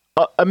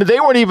 They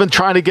weren't even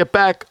trying to get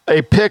back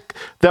a pick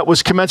that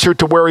was commensurate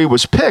to where he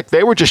was picked.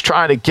 They were just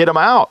trying to get him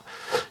out,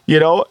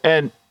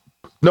 and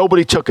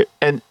nobody took it.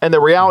 And the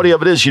reality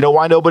of it is,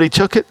 why nobody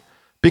took it?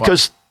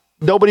 Because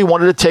nobody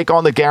wanted to take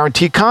on the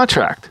guaranteed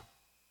contract.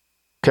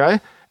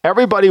 Okay?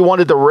 Everybody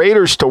wanted the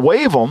Raiders to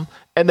waive them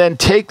and then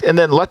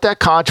let that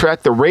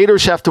contract. The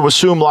Raiders have to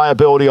assume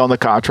liability on the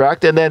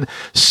contract and then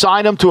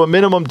sign them to a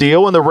minimum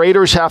deal. And the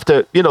Raiders have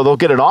to, they'll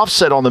get an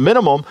offset on the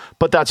minimum,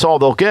 but that's all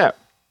they'll get.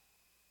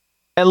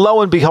 And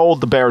lo and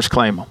behold, the Bears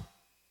claim him.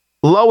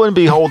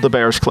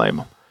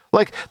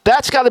 Like,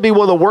 that's got to be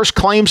one of the worst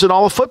claims in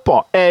all of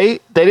football. A,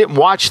 they didn't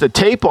watch the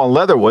tape on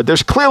Leatherwood.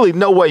 There's clearly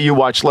no way you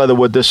watched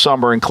Leatherwood this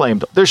summer and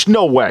claimed him. There's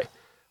no way.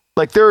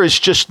 Like, there is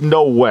just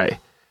no way.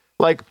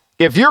 Like,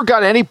 if you've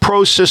got any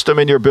pro system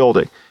in your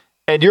building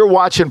and you're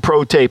watching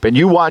pro tape and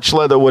you watch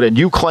Leatherwood and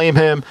you claim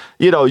him,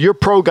 your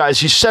pro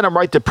guys, you send them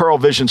right to Pearl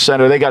Vision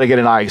Center. They got to get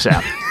an eye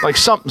exam. Like,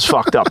 something's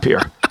fucked up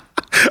here.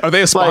 Are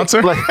they a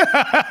sponsor? Get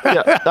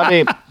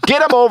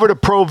them over to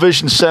Pro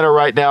Vision Center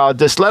right now.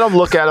 Just let them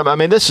look at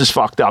them. This is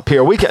fucked up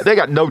here. They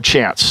got no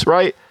chance,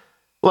 right?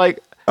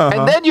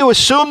 And then you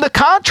assume the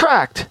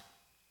contract.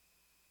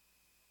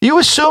 You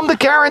assume the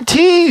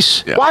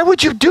guarantees. Yeah. Why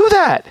would you do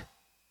that?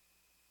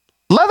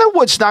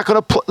 Leatherwood's not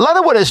going to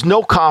Leatherwood has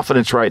no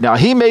confidence right now.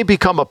 He may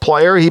become a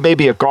player. He may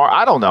be a guard.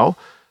 I don't know.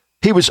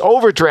 He was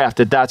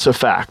overdrafted. That's a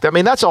fact.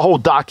 That's a whole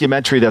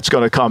documentary that's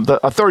going to come.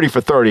 A 30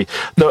 for 30.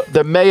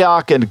 The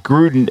Mayock and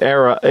Gruden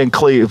era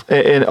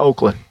in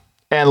Oakland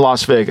and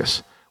Las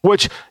Vegas.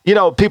 Which,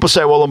 people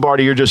say, well,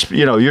 Lombardi, you're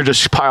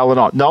just piling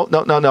on.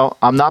 No.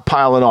 I'm not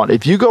piling on.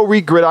 If you go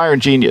read Gridiron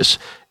Genius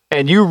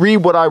and you read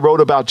what I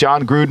wrote about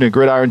John Gruden and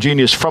Gridiron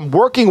Genius, from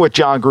working with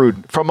John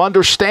Gruden, from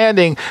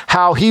understanding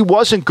how he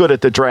wasn't good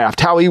at the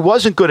draft, how he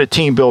wasn't good at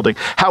team building,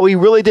 how he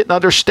really didn't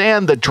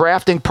understand the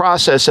drafting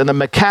process and the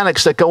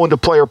mechanics that go into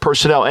player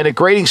personnel and a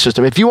grading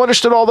system. If you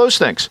understood all those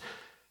things,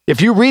 if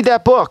you read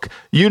that book,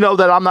 you know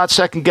that I'm not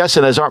second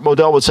guessing, as Art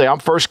Modell would say. I'm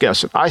first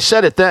guessing. I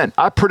said it then.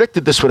 I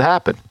predicted this would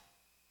happen.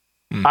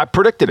 I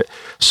predicted it.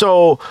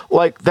 So,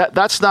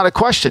 that's not a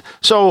question.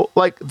 So,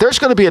 there's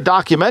going to be a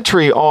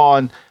documentary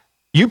on,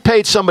 you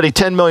paid somebody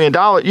 $10 million,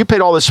 you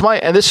paid all this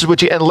money, and this is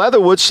what and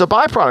Leatherwood's the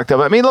byproduct of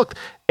it. Look,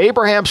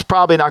 Abraham's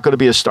probably not going to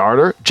be a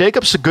starter.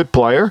 Jacob's a good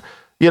player.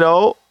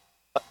 You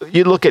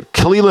look at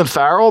Cleveland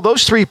Farrell,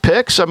 those 3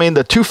 picks,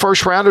 the 2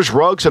 first rounders,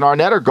 Ruggs and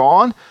Arnett, are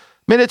gone.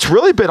 It's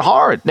really been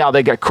hard. Now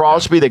they get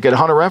Crosby, they get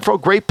Hunter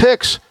Renfrow, great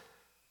picks.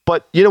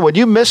 But, when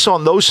you miss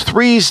on those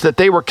 3s that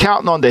they were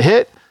counting on to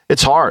hit,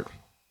 it's hard.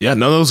 Yeah,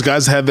 none of those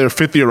guys had their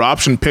 5th-year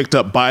option picked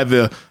up by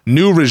the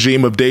new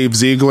regime of Dave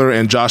Ziegler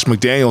and Josh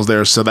McDaniels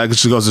there. So that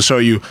just goes to show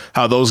you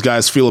how those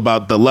guys feel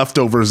about the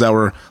leftovers that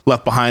were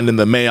left behind in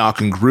the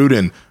Mayock and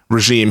Gruden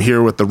regime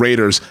here with the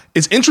Raiders.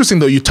 It's interesting,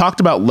 though. You talked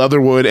about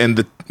Leatherwood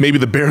and maybe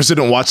the Bears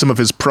didn't watch some of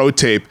his pro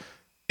tape.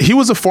 He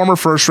was a former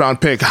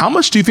first-round pick. How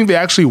much do you think they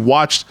actually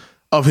watched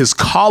of his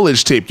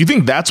college tape? Do you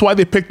think that's why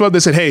they picked him up? They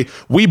said, hey,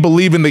 we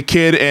believe in the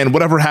kid, and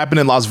whatever happened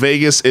in Las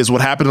Vegas is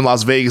what happened in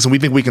Las Vegas, and we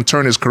think we can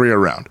turn his career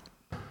around.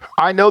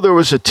 I know there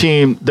was a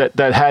team that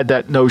had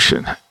that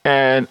notion,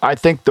 and I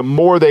think the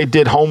more they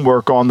did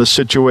homework on the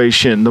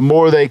situation, the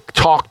more they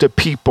talked to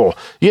people.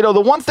 The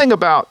one thing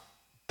about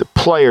the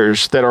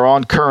players that are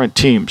on current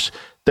teams,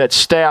 that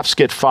staffs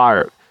get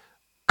fired.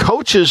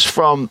 Coaches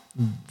from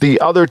the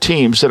other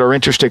teams that are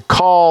interested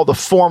call the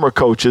former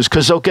coaches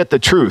because they'll get the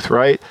truth,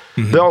 right?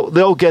 Mm-hmm.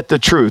 They'll get the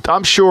truth.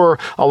 I'm sure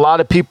a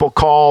lot of people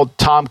called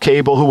Tom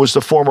Cable, who was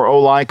the former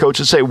O-line coach,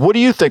 and say, what do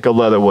you think of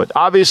Leatherwood?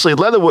 Obviously,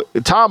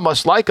 Tom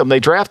must like him. They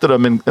drafted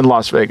him in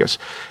Las Vegas.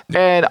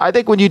 And I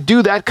think when you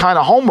do that kind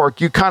of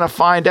homework, you kind of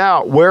find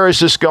out, where is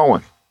this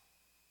going?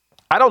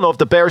 I don't know if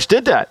the Bears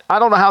did that. I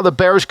don't know how the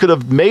Bears could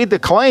have made the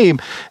claim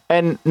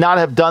and not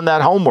have done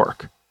that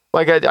homework.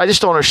 Like, I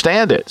just don't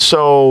understand it.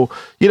 So,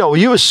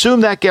 you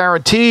assume that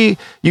guarantee,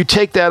 you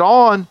take that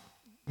on.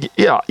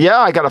 Yeah,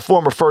 I got a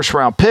former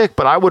first-round pick,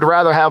 but I would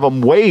rather have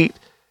him wait.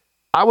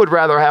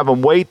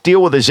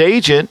 Deal with his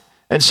agent,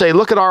 and say,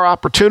 look at our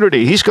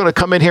opportunity. He's going to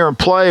come in here and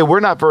play. We're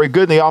not very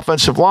good in the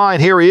offensive line.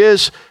 Here he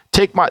is.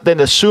 Then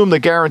assume the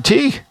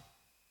guarantee.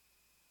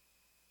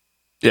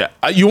 Yeah.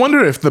 You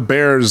wonder if the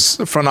Bears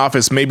front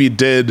office maybe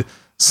did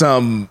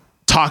some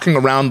talking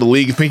around the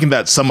league, thinking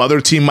that some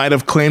other team might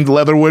have claimed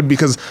Leatherwood,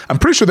 because I'm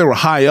pretty sure they were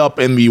high up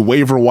in the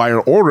waiver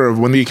wire order of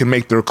when they can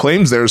make their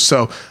claims there.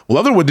 So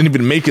Leatherwood didn't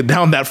even make it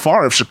down that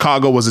far if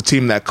Chicago was a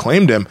team that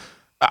claimed him.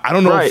 I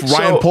don't know if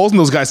Ryan Poles and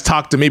those guys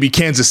talked to maybe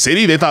Kansas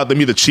City. They thought that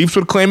maybe the Chiefs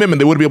would claim him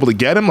and they wouldn't be able to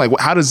get him. Like,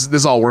 how does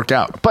this all work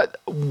out?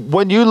 But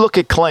when you look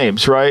at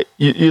claims, right,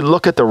 you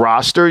look at the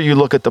roster, you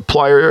look at the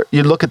player,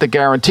 you look at the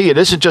guarantee. It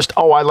isn't just,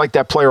 I like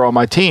that player on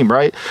my team,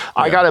 right? Yeah.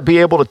 I got to be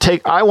able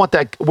to I want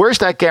that. Where's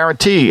that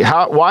guarantee?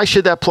 Why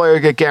should that player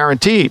get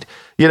guaranteed?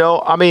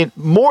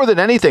 More than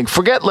anything,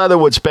 forget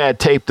Leatherwood's bad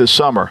tape this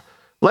summer.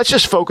 Let's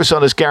just focus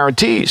on his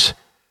guarantees.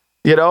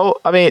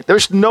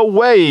 There's no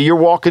way you're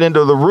walking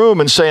into the room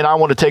and saying, I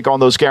want to take on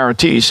those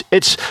guarantees.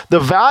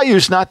 The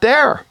value's not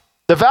there.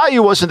 The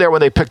value wasn't there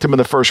when they picked him in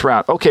the first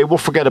round. Okay, we'll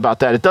forget about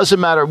that. It doesn't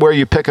matter where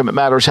you pick him. It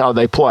matters how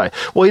they play.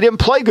 Well, he didn't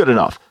play good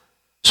enough.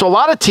 So a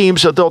lot of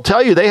teams, they'll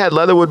tell you they had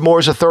Leatherwood more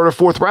as a third or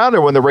fourth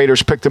rounder when the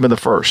Raiders picked him in the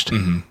first.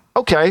 Mm-hmm.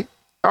 Okay.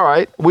 All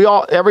right.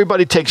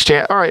 Everybody takes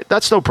chance. All right.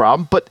 That's no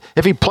problem. But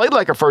if he played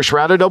like a first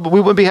rounder, we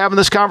wouldn't be having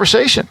this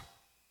conversation.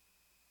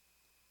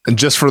 And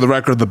just for the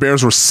record, the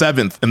Bears were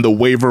 7th in the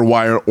waiver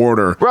wire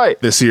order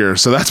this year.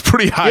 So that's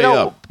pretty high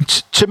up.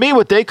 To me,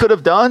 what they could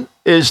have done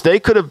is they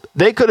could have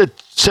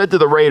said to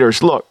the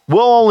Raiders, look,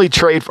 we'll only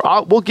trade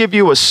we'll give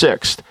you a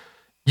 6th.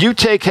 You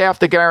take half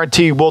the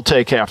guarantee, we'll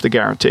take half the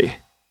guarantee.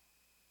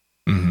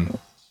 Mm-hmm.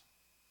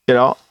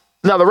 Now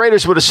the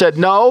Raiders would have said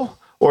no,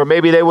 or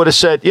maybe they would have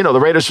said, the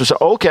Raiders would say,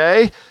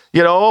 okay,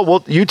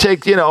 well, you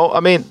take,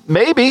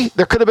 maybe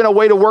there could have been a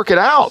way to work it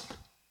out.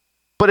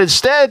 But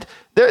instead,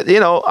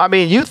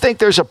 you think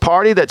there's a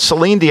party that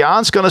Celine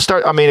Dion's going to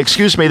start?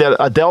 That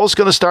Adele's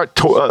going to start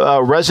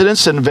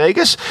residence in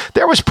Vegas?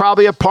 There was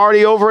probably a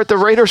party over at the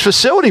Raiders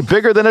facility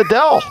bigger than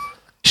Adele.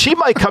 She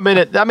might come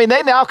in.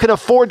 They now can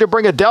afford to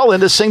bring Adele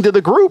in to sing to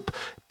the group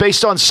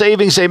based on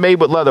savings they made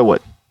with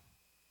Leatherwood.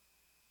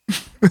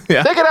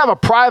 Yeah. They could have a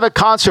private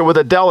concert with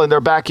Adele in their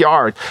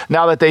backyard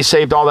now that they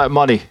saved all that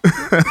money.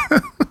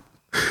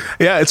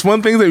 Yeah, it's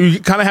one thing that you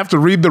kind of have to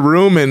read the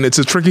room, and it's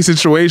a tricky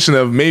situation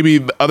of maybe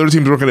the other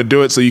teams weren't going to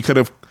do it, so you could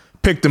have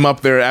picked him up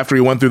there after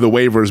he went through the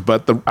waivers.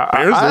 But the Bears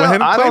went ahead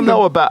and I don't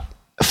know about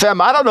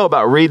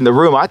reading the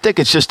room. I think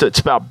it's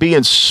about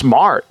being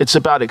smart. It's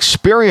about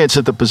experience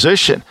at the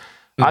position.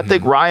 Mm-hmm. I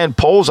think Ryan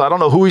Poles, I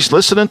don't know who he's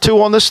listening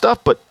to on this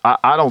stuff, but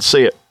I don't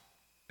see it.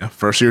 Yeah,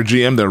 first-year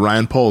GM there,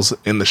 Ryan Poles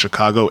in the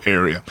Chicago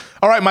area.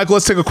 All right, Michael,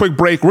 let's take a quick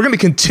break. We're going to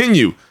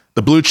continue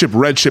the Blue Chip,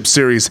 Red Chip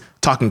series,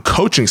 talking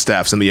coaching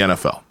staffs in the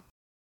NFL.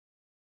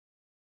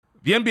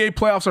 The NBA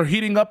playoffs are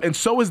heating up, and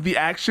so is the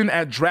action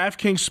at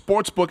DraftKings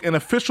Sportsbook, an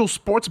official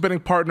sports betting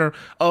partner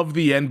of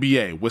the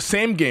NBA. With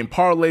same-game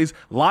parlays,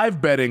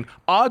 live betting,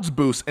 odds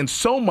boosts, and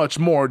so much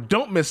more,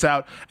 don't miss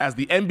out as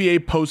the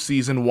NBA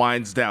postseason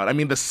winds down.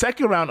 The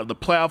second round of the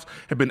playoffs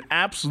have been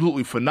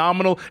absolutely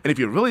phenomenal, and if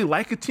you really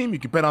like a team, you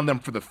can bet on them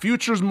for the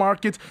futures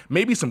market,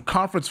 maybe some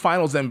conference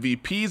finals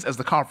MVPs as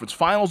the conference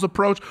finals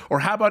approach, or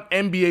how about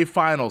NBA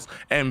Finals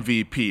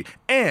MVP?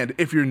 And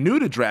if you're new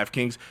to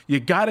DraftKings, you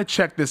got to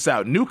check this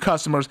out. New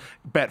customers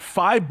bet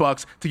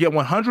 $5 to get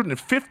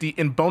 $150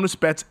 in bonus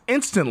bets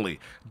instantly.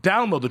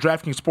 Download the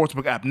DraftKings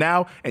Sportsbook app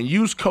now and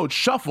use code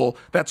SHUFFLE.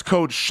 That's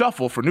code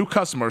SHUFFLE for new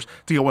customers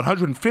to get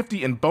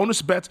 $150 in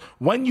bonus bets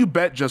when you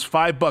bet just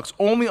 $5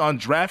 only on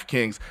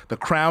DraftKings. The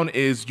crown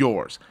is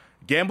yours.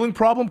 Gambling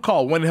problem?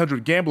 Call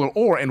 1-800-GAMBLER,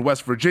 or in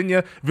West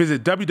Virginia,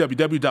 visit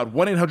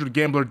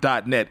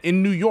www.1800gambler.net.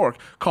 In New York,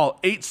 call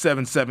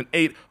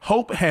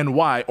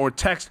 877-8-HOPE-NY or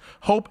text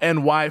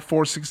HOPE-NY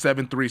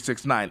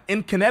 467-369.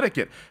 In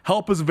Connecticut,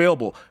 help is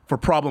available. For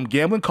problem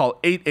gambling, call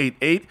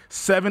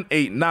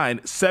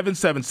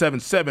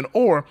 888-789-7777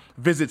 or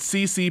visit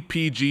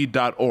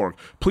ccpg.org.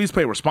 Please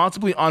play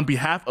responsibly on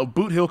behalf of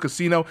Boot Hill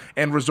Casino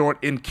and Resort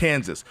in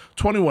Kansas.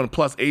 21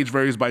 plus, age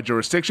varies by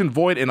jurisdiction,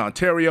 void in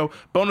Ontario.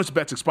 Bonus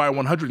bets expire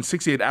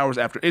 168 hours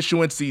after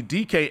issuance. See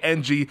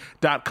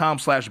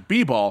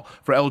dkng.com/bball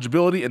for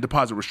eligibility and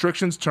deposit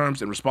restrictions,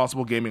 terms, and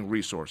responsible gaming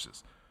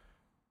resources.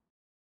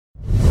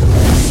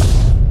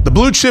 The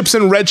Blue Chips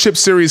and Red Chip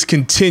series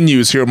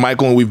continues here,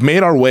 Michael, and we've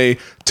made our way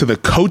to the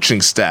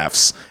coaching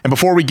staffs. And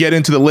before we get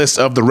into the list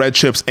of the Red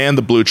Chips and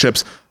the Blue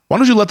Chips, why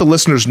don't you let the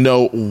listeners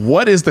know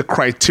what is the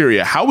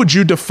criteria? How would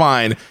you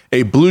define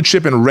a Blue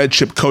Chip and Red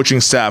Chip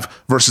coaching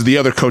staff versus the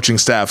other coaching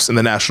staffs in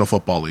the National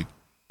Football League?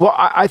 Well,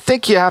 I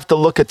think you have to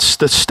look at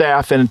the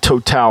staff in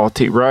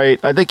totality, right?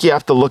 I think you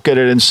have to look at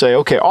it and say,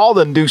 okay, all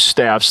the new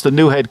staffs, the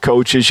new head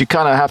coaches, you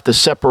kind of have to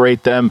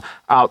separate them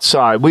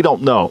outside. We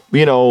don't know.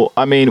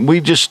 We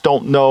just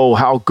don't know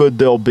how good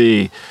they'll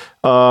be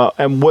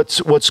and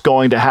what's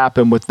going to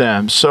happen with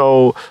them.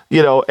 So,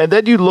 and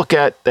then you look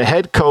at the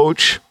head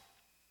coach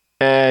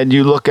and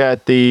you look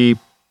at the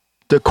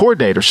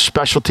coordinators,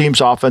 special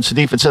teams, offense, and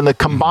defense, and the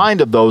combined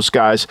of those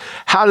guys,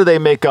 how do they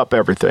make up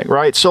everything,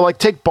 right? So, like,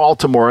 take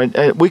Baltimore,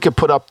 and we could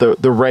put up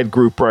the red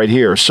group right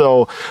here.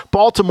 So,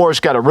 Baltimore's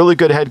got a really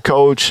good head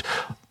coach.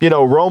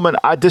 Roman,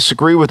 I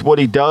disagree with what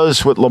he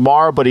does with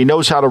Lamar, but he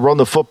knows how to run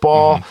the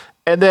football. Mm-hmm.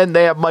 And then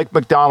they have Mike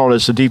McDonald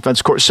as the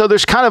defense coach. So,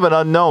 there's kind of an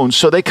unknown.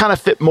 So, they kind of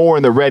fit more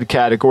in the red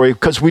category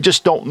because we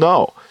just don't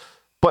know.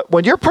 But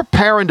when you're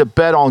preparing to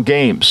bet on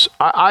games,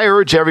 I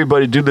urge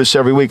everybody to do this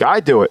every week. I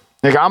do it.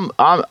 Like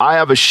I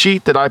have a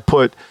sheet that I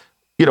put,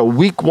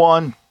 week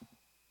 1,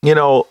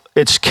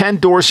 it's Ken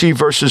Dorsey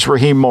versus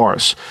Raheem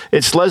Morris.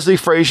 It's Leslie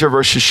Frazier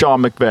versus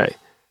Sean McVay.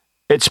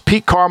 It's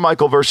Pete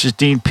Carmichael versus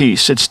Dean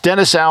Peace. It's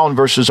Dennis Allen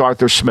versus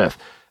Arthur Smith.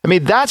 I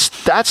mean, that's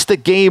the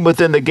game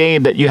within the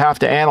game that you have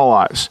to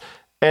analyze.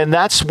 And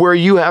that's where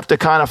you have to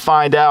kind of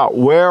find out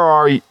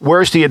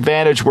where's the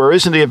advantage, where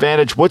isn't the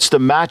advantage, what's the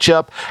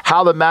matchup,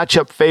 how the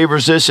matchup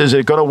favors this, is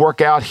it going to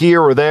work out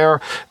here or there?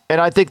 And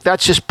I think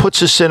that just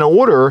puts us in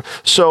order.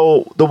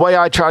 So the way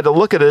I try to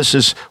look at this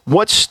is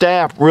what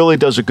staff really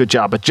does a good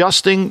job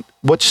adjusting,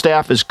 what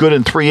staff is good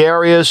in 3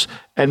 areas,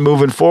 and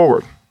moving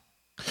forward.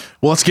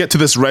 Well, let's get to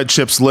this Red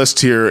Chips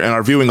list here, and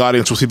our viewing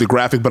audience will see the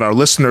graphic, but our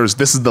listeners,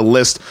 this is the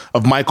list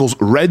of Michael's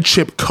Red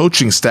Chip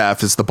coaching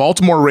staff. It's the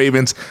Baltimore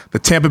Ravens, the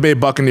Tampa Bay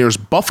Buccaneers,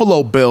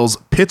 Buffalo Bills,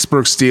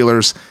 Pittsburgh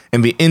Steelers,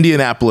 and the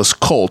Indianapolis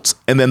Colts.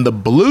 And then the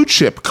blue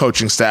chip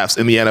coaching staffs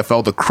in the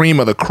NFL, the cream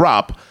of the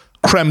crop,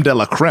 creme de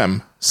la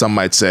creme, some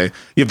might say.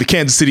 You have the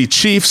Kansas City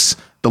Chiefs,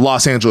 the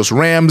Los Angeles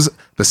Rams,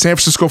 the San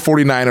Francisco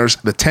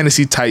 49ers, the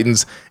Tennessee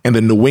Titans, and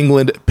the New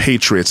England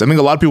Patriots. I think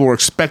a lot of people were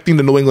expecting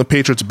the New England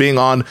Patriots being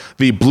on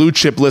the blue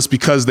chip list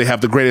because they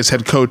have the greatest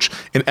head coach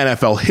in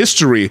NFL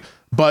history,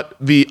 but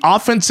the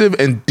offensive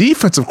and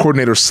defensive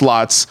coordinator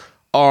slots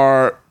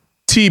are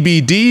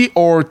TBD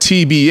or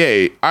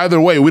TBA. Either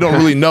way, we don't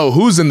really know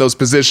who's in those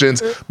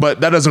positions, but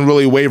that doesn't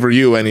really waver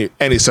you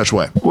any such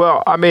way.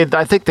 Well, I mean,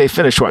 I think they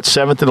finished,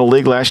 7th in the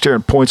league last year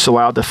in points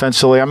allowed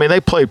defensively. I mean,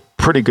 they played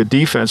pretty good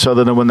defense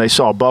other than when they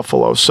saw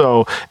Buffalo.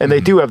 So, and they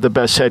do have the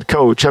best head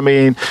coach. I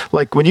mean,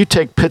 like when you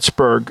take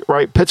Pittsburgh,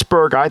 right?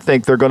 Pittsburgh, I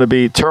think they're going to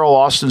be Terrell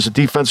Austin's the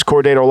defense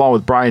coordinator along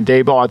with Brian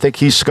Daboll. I think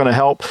he's going to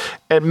help.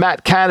 And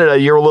Matt Canada,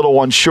 you're a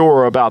little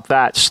unsure about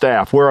that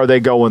staff. Where are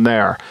they going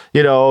there?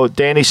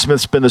 Danny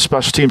Smith's been the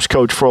special teams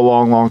coach for a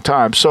long, long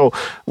time. So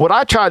what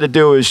I try to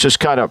do is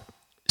just kind of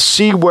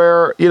see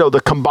where,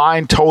 the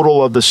combined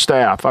total of the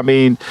staff. I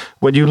mean,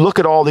 when you look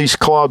at all these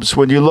clubs,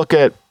 when you look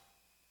at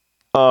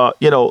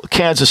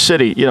Kansas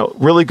City,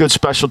 really good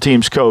special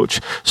teams coach.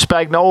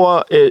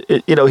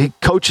 Spagnuolo, he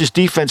coaches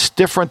defense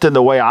different than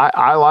the way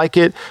I like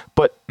it,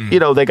 but,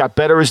 they got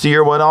better as the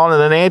year went on.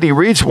 And then Andy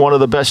Reid's one of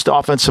the best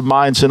offensive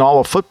minds in all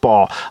of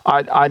football.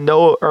 I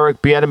know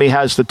Eric Bieniemy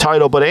has the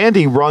title, but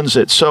Andy runs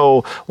it.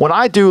 So when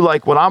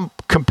I'm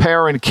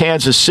comparing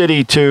Kansas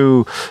City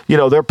to,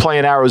 they're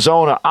playing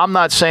Arizona, I'm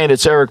not saying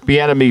it's Eric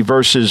Bieniemy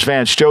versus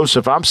Vance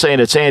Joseph. I'm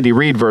saying it's Andy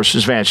Reid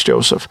versus Vance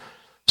Joseph.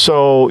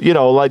 So,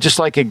 just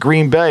like at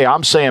Green Bay,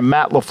 I'm saying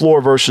Matt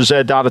LaFleur versus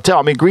Ed Donatel.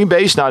 I mean, Green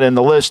Bay's not in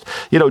the list.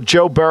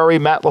 Joe Burry,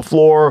 Matt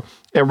LaFleur,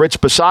 and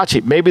Rich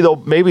Bisaccia.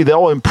 Maybe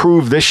they'll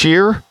improve this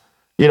year.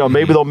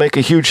 Maybe they'll make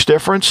a huge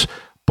difference.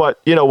 But,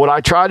 what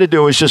I try to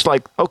do is just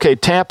okay,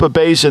 Tampa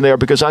Bay's in there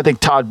because I think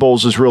Todd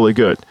Bowles is really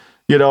good.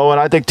 And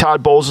I think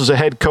Todd Bowles is a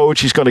head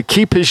coach. He's going to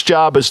keep his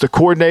job as the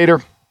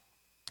coordinator.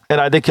 And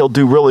I think he'll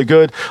do really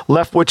good.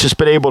 Leftwich has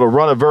been able to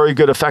run a very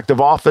good, effective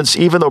offense,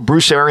 even though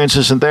Bruce Arians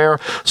isn't there.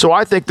 So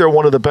I think they're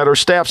one of the better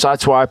staffs.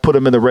 That's why I put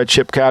them in the red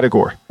chip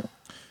category.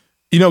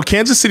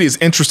 Kansas City is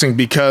interesting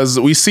because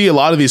we see a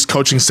lot of these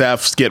coaching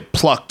staffs get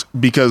plucked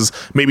because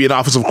maybe an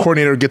offensive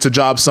coordinator gets a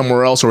job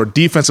somewhere else or a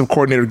defensive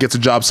coordinator gets a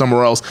job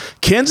somewhere else.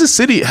 Kansas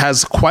City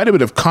has quite a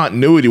bit of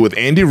continuity with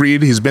Andy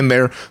Reid. He's been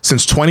there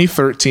since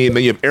 2013.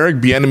 Then you have Eric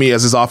Bieniemy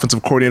as his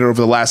offensive coordinator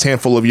over the last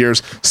handful of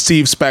years,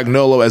 Steve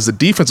Spagnuolo as the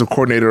defensive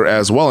coordinator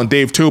as well, and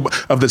Dave Toub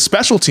of the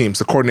special teams,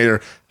 the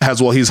coordinator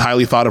as well. He's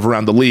highly thought of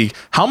around the league.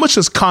 How much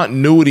does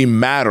continuity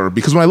matter?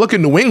 Because when I look at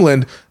New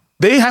England,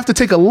 they have to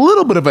take a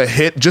little bit of a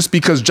hit just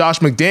because Josh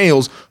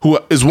McDaniels, who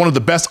is one of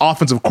the best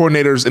offensive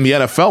coordinators in the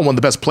NFL, one of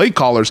the best play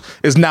callers,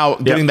 is now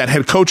getting that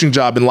head coaching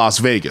job in Las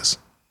Vegas.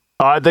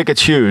 I think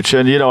it's huge.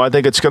 And, I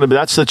think it's going to be,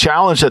 that's the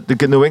challenge that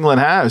the New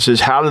England has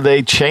is how do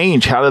they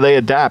change? How do they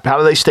adapt? How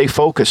do they stay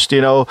focused?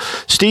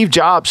 Steve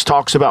Jobs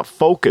talks about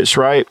focus,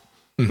 right?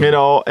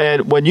 Mm-hmm.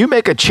 And when you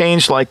make a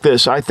change like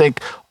this, I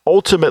think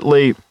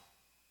ultimately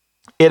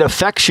it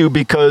affects you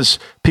because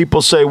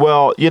people say,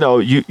 well,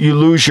 you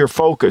lose your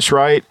focus,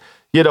 right?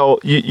 You're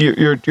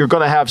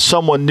going to have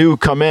someone new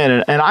come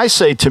in. And I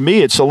say, to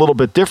me, it's a little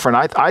bit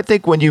different. I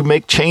think when you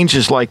make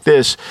changes like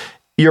this,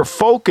 your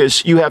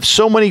focus, you have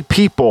so many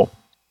people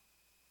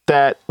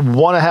that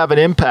want to have an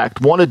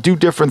impact, want to do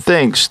different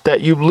things,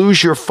 that you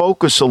lose your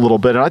focus a little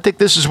bit. And I think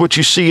this is what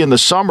you see in the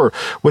summer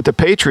with the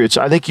Patriots.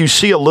 I think you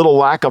see a little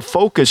lack of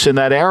focus in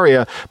that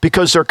area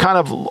because they're kind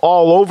of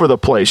all over the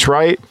place,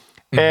 right?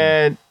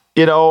 And,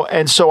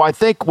 and so I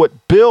think what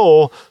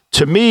Bill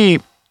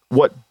is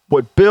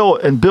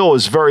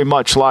very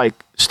much like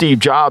Steve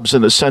Jobs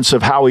in the sense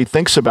of how he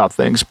thinks about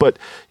things. But,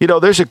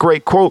 there's a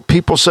great quote.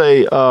 People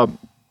say,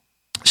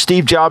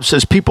 Steve Jobs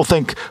says, people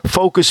think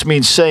focus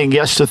means saying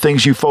yes to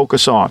things you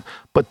focus on.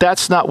 But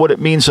that's not what it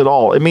means at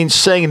all. It means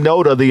saying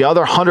no to the other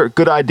 100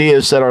 good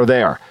ideas that are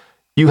there.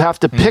 You have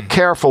to pick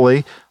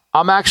carefully.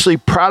 I'm actually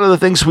proud of the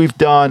things we've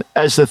done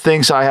as the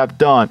things I have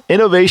done.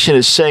 Innovation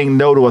is saying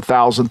no to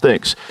 1,000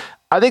 things.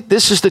 I think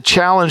this is the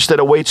challenge that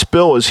awaits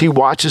Bill as he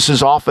watches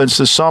his offense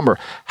this summer.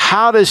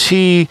 How does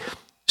he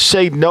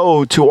say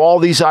no to all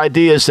these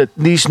ideas that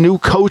these new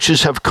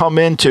coaches have come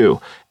into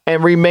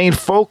and remain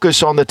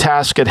focused on the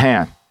task at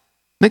hand?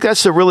 I think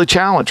that's the really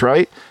challenge,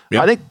 right?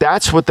 Yeah. I think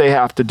that's what they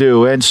have to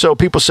do. And so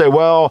people say,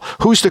 well,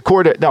 who's the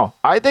coordinator? No,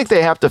 I think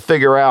they have to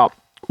figure out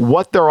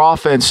what their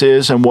offense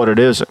is and what it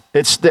isn't.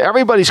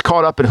 Everybody's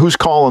caught up in who's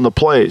calling the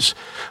plays,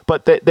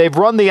 but they've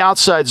run the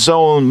outside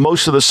zone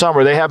most of the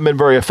summer. They haven't been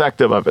very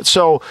effective of it.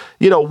 So,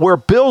 where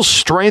Bill's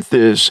strength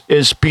is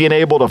being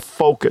able to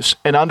focus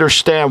and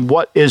understand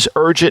what is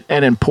urgent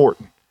and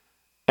important.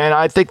 And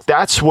I think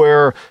that's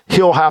where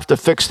he'll have to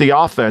fix the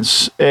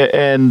offense,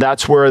 and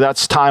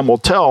that's time will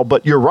tell.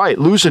 But you're right,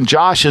 losing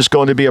Josh is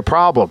going to be a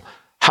problem.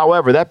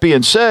 However, that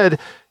being said,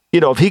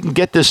 if he can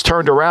get this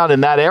turned around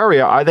in that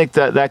area, I think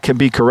that can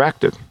be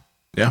corrected.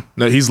 Yeah.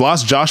 No, he's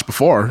lost Josh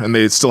before, and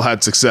they still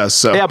had success.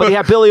 So. Yeah, but he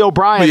had Billy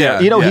O'Brien there.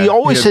 He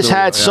always has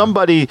had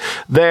somebody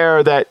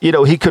there that,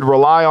 he could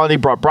rely on. He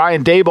brought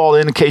Brian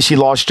Daboll in case he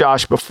lost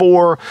Josh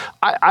before.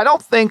 I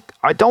don't think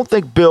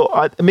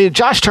Bill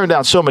Josh turned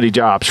down so many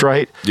jobs,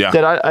 right? Yeah.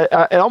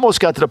 That it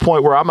almost got to the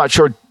point where I'm not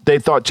sure they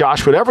thought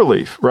Josh would ever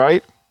leave,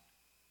 right?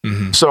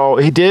 Mm-hmm. So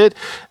he did.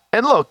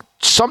 And look,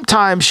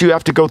 sometimes you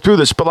have to go through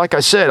this, but like I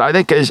said, I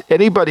think as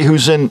anybody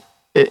who's in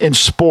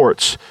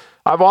sports,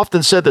 I've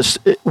often said this,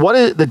 what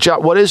is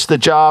the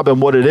job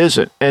and what it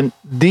isn't? And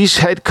these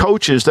head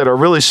coaches that are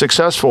really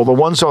successful, the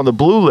ones on the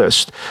blue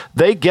list,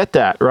 they get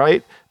that,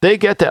 right? They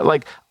get that.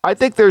 Like, I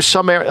think there's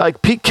some area,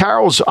 like Pete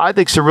Carroll's, I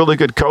think is a really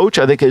good coach.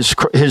 I think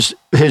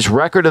his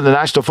record in the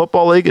National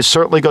Football League is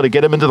certainly going to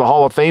get him into the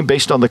Hall of Fame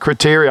based on the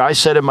criteria I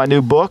said in my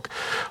new book.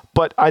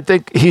 But I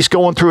think he's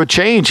going through a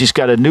change. He's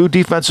got a new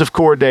defensive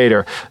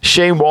coordinator.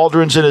 Shane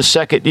Waldron's in his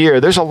second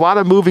year. There's a lot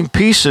of moving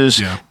pieces.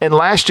 Yeah. And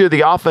last year,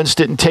 the offense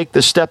didn't take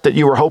the step that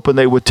you were hoping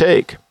they would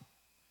take.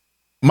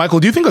 Michael,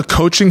 do you think a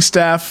coaching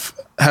staff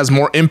has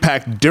more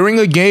impact during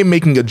a game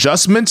making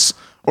adjustments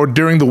or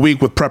during the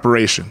week with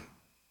preparation?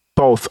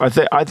 Both.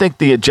 I think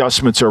the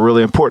adjustments are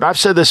really important. I've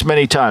said this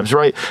many times,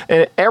 right?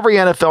 In every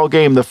NFL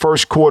game, the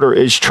first quarter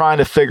is trying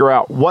to figure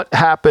out what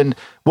happened,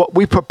 what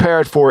we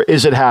prepared for,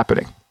 is it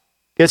happening?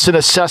 It's an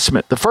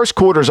assessment. The first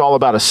quarter is all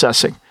about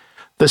assessing.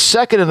 The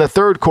second and the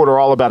third quarter are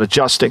all about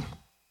adjusting.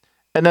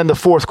 And then the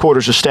fourth quarter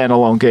is a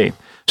standalone game.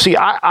 See,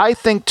 I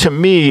think, to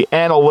me,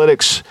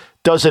 analytics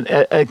doesn't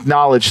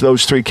acknowledge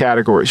those three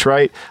categories,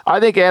 right? I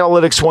think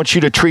analytics wants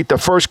you to treat the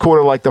first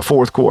quarter like the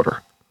fourth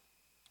quarter,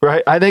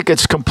 right? I think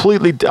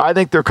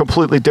they're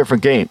completely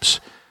different games.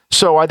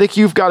 So I think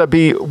you've got to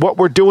be, what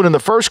we're doing in the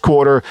first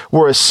quarter,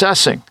 we're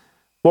assessing.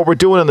 What we're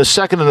doing in the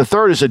second and the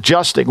third is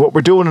adjusting. What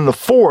we're doing in the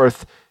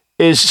fourth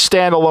is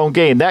standalone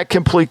game. That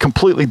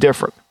completely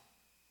different.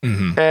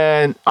 Mm-hmm.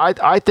 And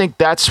I think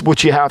that's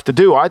what you have to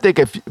do. I think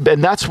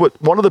and that's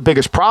what one of the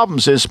biggest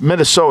problems is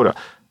Minnesota.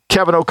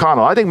 Kevin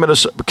O'Connell. I think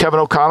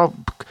Kevin O'Connell,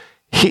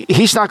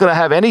 he's not going to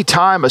have any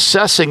time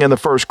assessing in the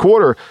first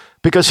quarter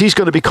because he's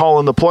going to be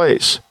calling the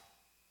plays.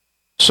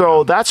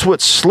 So that's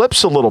what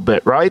slips a little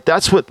bit, right?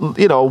 That's what,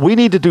 we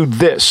need to do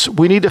this.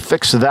 We need to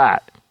fix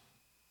that.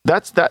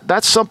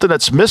 That's something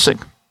that's missing.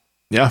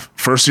 Yeah,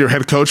 first-year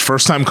head coach,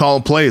 first-time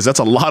calling plays. That's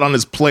a lot on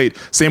his plate.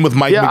 Same with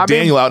Mike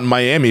McDaniel out in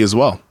Miami as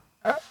well.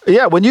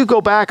 Yeah, when you go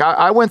back,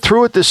 I went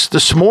through it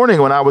this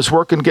morning when I was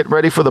getting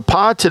ready for the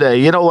pod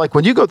today. Like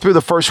when you go through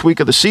the first week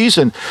of the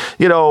season,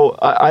 you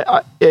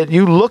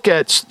look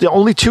at the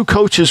only two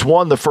coaches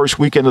won the first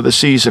weekend of the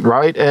season,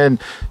 right? And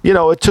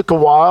it took a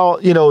while.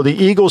 The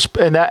Eagles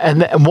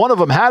and one of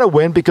them had to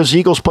win because the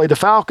Eagles played the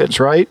Falcons,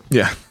 right?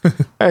 Yeah.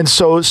 And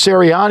so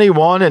Sirianni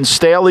won and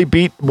Staley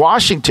beat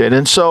Washington,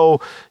 and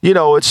so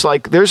it's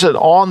like there's an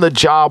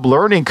on-the-job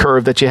learning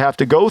curve that you have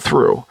to go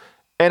through.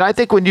 And I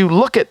think when you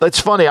look at, it's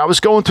funny, I was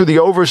going through the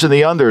overs and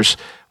the unders.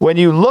 When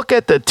you look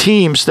at the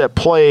teams that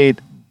played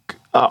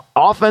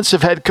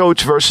offensive head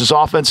coach versus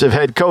offensive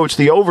head coach,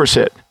 the overs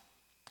hit.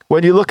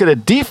 When you look at a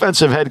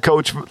defensive head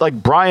coach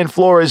like Brian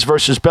Flores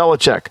versus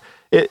Belichick,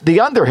 the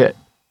under hit.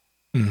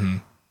 Mm-hmm.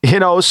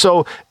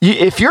 So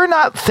if you're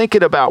not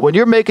thinking about, when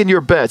you're making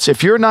your bets,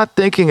 if you're not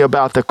thinking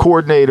about the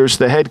coordinators,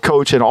 the head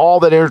coach, and all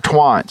that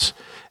intertwines,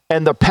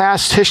 and the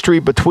past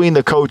history between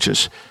the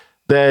coaches,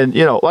 then,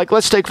 like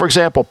let's take, for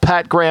example,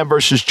 Pat Graham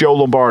versus Joe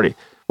Lombardi.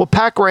 Well,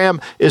 Pat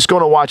Graham is going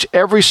to watch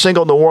every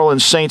single New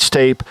Orleans Saints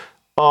tape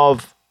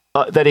of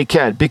that he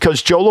can,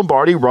 because Joe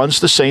Lombardi runs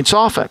the Saints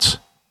offense.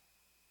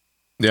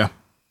 Yeah.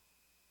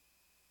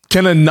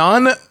 Can a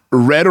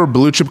non-red or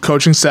blue chip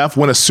coaching staff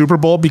win a Super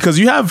Bowl? Because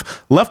you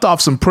have left off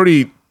some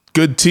pretty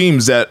good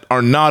teams that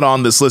are not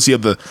on this list. You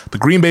have the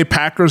Green Bay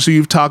Packers, who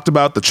you've talked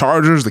about, the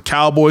Chargers, the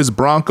Cowboys,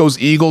 Broncos,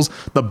 Eagles,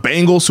 the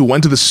Bengals, who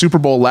went to the Super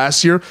Bowl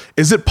last year.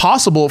 Is it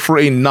possible for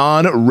a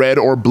non-red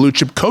or blue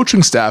chip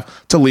coaching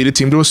staff to lead a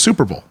team to a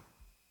Super Bowl?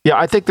 Yeah,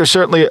 I think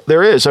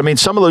there is. I mean,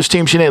 some of those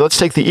teams, let's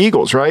take the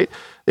Eagles, right?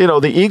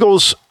 The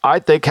Eagles, I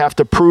think, have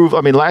to prove.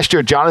 I mean, last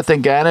year,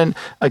 Jonathan Gannon,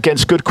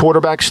 against good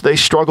quarterbacks, they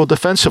struggled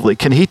defensively.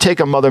 Can he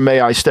take a Mother May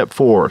I step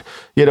forward?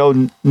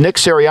 Nick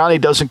Sirianni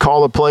doesn't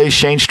call the plays.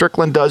 Shane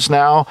Strickland does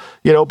now,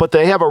 but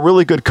they have a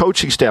really good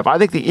coaching staff. I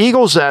think the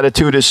Eagles'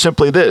 attitude is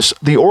simply this: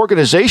 the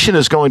organization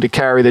is going to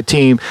carry the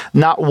team,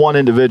 not one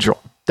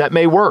individual. That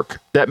may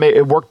work.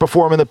 It worked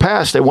before them in the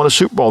past. They won a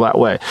Super Bowl that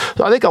way.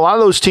 So I think a lot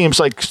of those teams,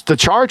 like the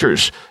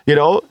Chargers,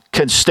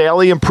 can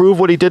Staley improve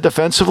what he did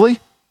defensively?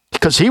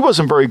 Because he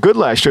wasn't very good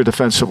last year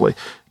defensively.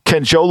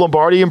 Can Joe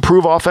Lombardi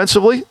improve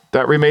offensively?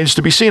 That remains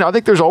to be seen. I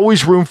think there's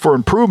always room for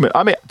improvement.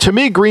 I mean, to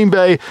me, Green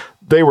Bay,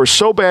 they were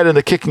so bad in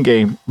the kicking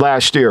game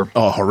last year.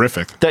 Oh,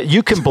 horrific. That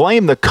you can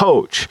blame the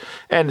coach.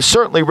 And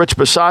certainly Rich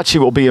Bisaccia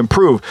will be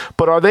improved.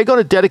 But are they going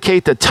to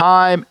dedicate the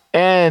time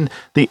and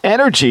the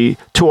energy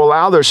to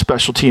allow their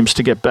special teams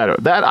to get better?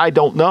 That I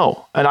don't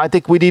know. And I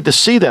think we need to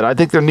see that. I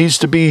think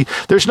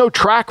there's no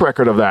track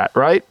record of that,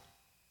 right?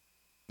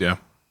 Yeah.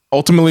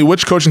 Ultimately,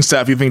 which coaching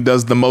staff you think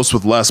does the most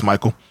with less,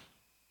 Michael?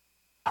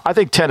 I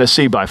think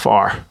Tennessee by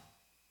far.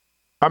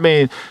 I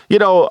mean,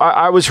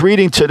 I was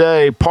reading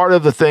today, part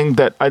of the thing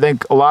that I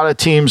think a lot of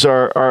teams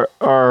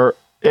are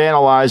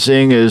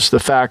analyzing is the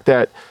fact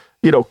that,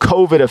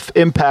 COVID have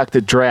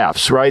impacted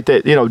drafts, right?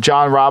 That,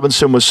 John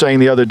Robinson was saying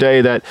the other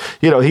day that,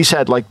 he's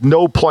had like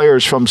no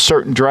players from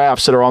certain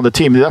drafts that are on the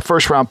team. That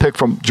first round pick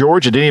from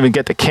Georgia didn't even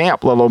get to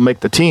camp, let alone make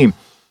the team.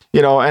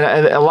 And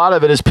a lot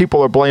of it is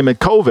people are blaming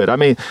COVID. I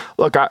mean,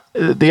 look,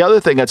 the other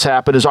thing that's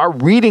happened is our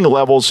reading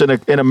levels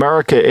in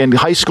America in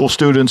high school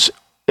students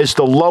is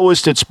the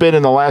lowest it's been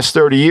in the last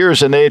 30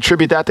 years, and they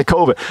attribute that to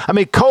COVID. I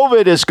mean,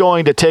 COVID is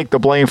going to take the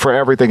blame for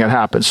everything that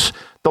happens.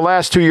 The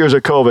last 2 years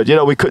of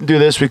COVID, we couldn't do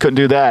this, we couldn't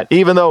do that.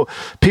 Even though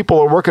people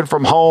are working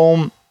from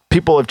home,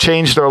 people have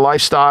changed their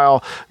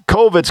lifestyle.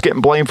 COVID's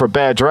getting blamed for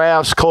bad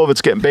drafts.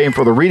 COVID's getting blamed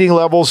for the reading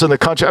levels in the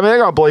country. I mean, they're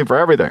going to blame for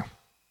everything.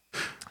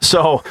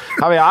 So,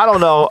 I mean, I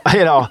don't know,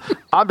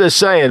 I'm just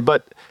saying,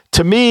 but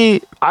to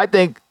me, I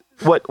think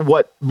what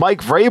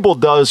Mike Vrabel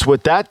does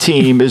with that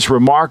team is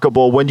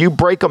remarkable when you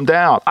break them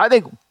down. I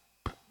think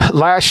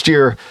last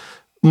year,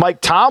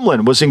 Mike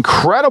Tomlin was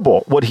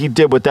incredible what he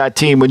did with that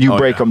team when you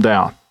break them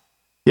down.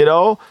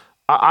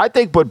 I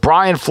think what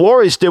Brian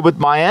Flores did with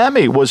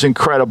Miami was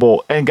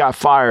incredible and got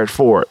fired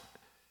for it.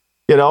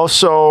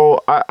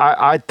 So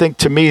I think,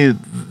 to me,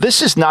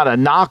 this is not a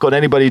knock on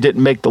anybody who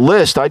didn't make the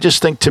list. I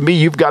just think, to me,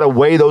 you've got to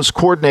weigh those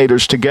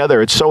coordinators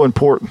together. It's so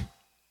important.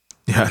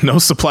 Yeah, no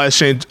supply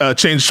chain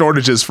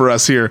shortages for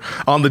us here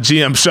on the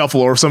GM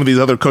Shuffle or some of these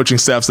other coaching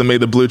staffs that made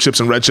the blue chips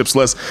and red chips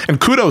list. And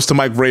kudos to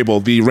Mike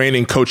Vrabel, the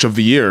reigning coach of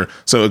the year.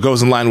 So it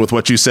goes in line with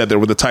what you said there,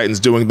 with the Titans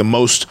doing the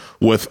most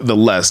with the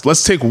less.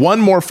 Let's take one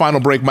more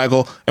final break,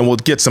 Michael, and we'll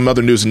get some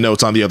other news and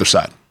notes on the other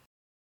side.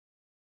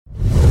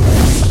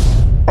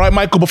 All right,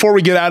 Michael, before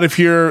we get out of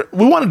here,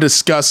 we want to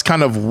discuss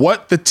kind of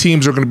what the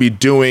teams are going to be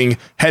doing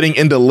heading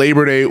into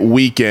Labor Day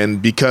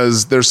weekend,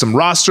 because there's some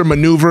roster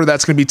maneuver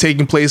that's going to be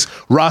taking place.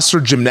 Roster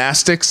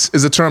gymnastics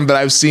is a term that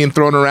I've seen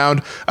thrown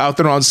around out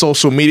there on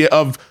social media,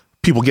 of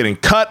people getting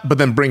cut, but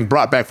then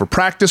brought back for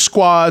practice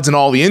squads and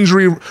all the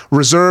injury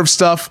reserve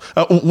stuff.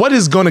 What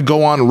is going to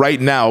go on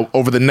right now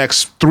over the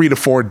next 3 to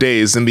 4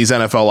 days in these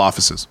NFL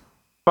offices?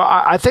 Well,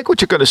 I think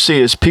what you're going to see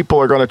is people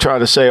are going to try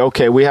to say,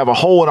 okay, we have a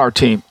hole in our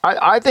team.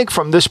 I think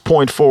from this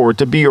point forward,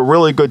 to be a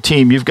really good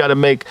team, you've got to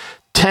make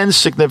 10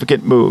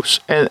 significant moves.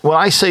 And when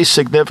I say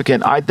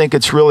significant, I think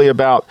it's really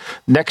about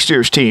next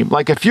year's team.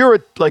 Like if you're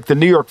like the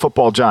New York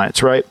Football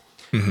Giants, right?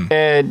 Mm-hmm.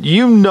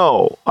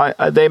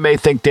 And they may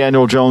think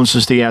Daniel Jones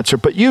is the answer,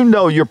 but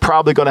you're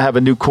probably going to have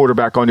a new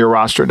quarterback on your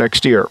roster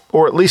next year,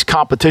 or at least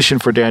competition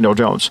for Daniel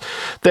Jones.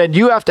 Then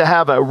you have to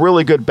have a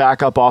really good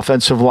backup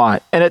offensive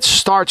line. And it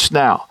starts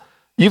now.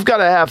 You've got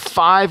to have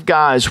 5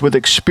 guys with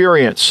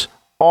experience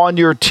on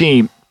your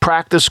team,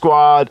 practice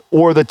squad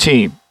or the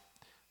team,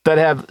 that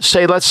have,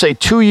 let's say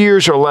 2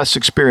 years or less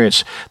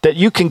experience, that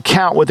you can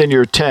count within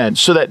your 10,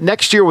 so that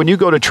next year when you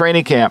go to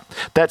training camp,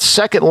 that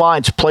second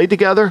line's played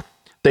together,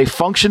 they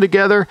function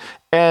together,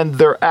 and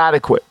they're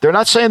adequate. They're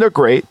not saying they're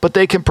great, but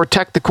they can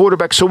protect the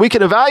quarterback so we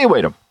can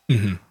evaluate them.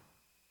 Mm-hmm.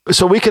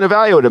 So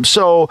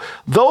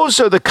those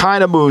are the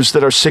kind of moves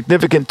that are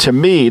significant to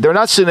me. They're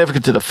not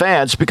significant to the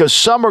fans, because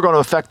some are going to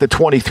affect the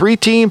 23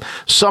 team,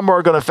 some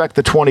are going to affect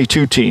the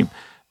 22 team.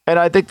 And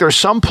I think there's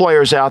some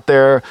players out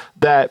there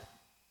that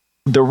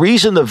the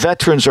reason the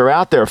veterans are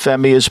out there,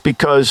 Femi, is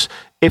because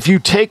if you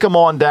take them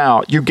on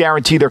down, you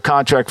guarantee their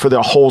contract for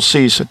the whole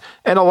season.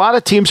 And a lot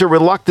of teams are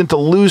reluctant to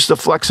lose the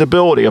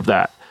flexibility of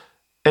that.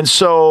 And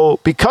so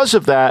because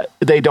of that,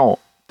 they don't.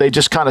 They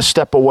just kind of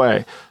step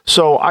away.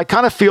 So I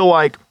kind of feel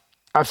like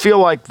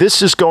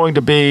this is going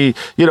to be,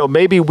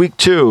 maybe week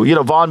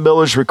 2. Von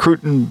Miller's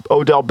recruiting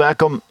Odell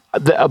Beckham.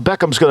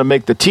 Beckham's going to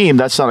make the team.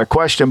 That's not a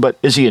question. But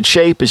is he in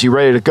shape? Is he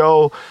ready to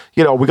go?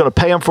 We're going to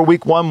pay him for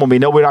week 1 when we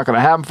know we're not going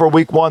to have him for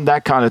week 1.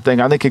 That kind of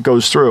thing. I think it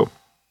goes through.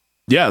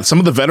 Yeah, some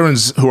of the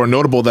veterans who are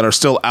notable that are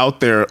still out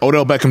there,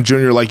 Odell Beckham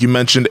Jr., like you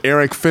mentioned,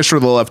 Eric Fisher,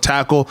 the left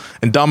tackle,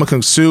 and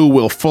Ndamukong Suh,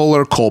 Will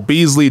Fuller, Cole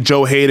Beasley,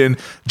 Joe Hayden,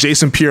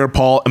 Jason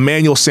Pierre-Paul,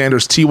 Emmanuel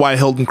Sanders, T.Y.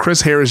 Hilton,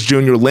 Chris Harris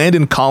Jr.,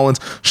 Landon Collins,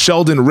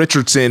 Sheldon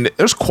Richardson.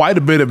 There's quite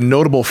a bit of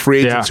notable free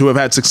agents who have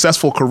had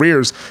successful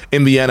careers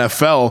in the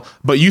NFL,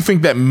 but you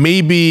think that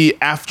maybe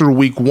after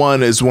week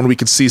 1 is when we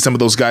could see some of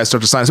those guys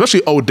start to sign,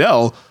 especially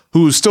Odell,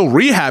 who's still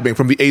rehabbing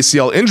from the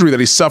ACL injury that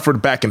he suffered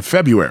back in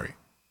February.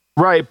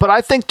 Right, but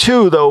I think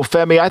too, though,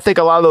 Femi, I think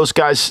a lot of those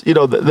guys,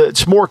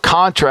 it's more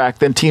contract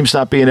than teams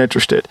not being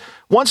interested.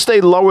 Once they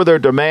lower their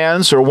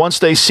demands or once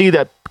they see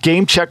that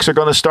game checks are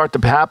going to start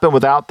to happen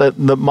without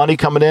the money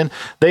coming in,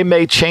 they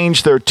may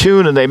change their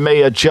tune and they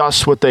may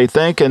adjust what they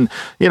think, and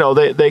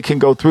they can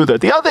go through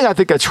that. The other thing I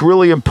think that's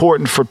really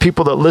important for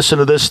people that listen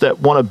to this that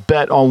want to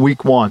bet on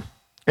week 1,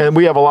 and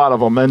we have a lot of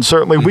them, and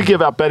certainly we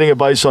give out betting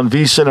advice on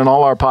VSiN and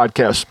all our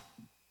podcasts.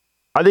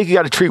 I think you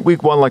got to treat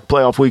week 1 like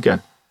playoff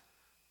weekend.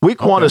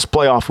 Week 1 is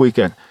playoff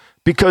weekend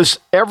because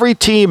every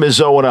team is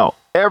 0-0.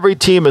 Every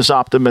team is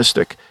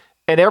optimistic,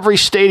 and every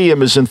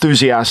stadium is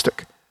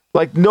enthusiastic.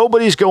 Like,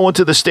 nobody's going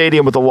to the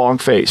stadium with a long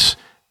face.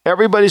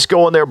 Everybody's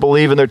going there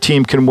believing their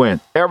team can win.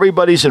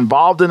 Everybody's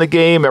involved in the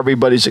game.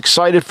 Everybody's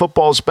excited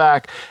football's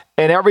back,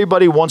 and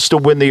everybody wants to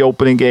win the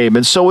opening game.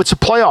 And so it's a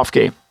playoff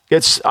game.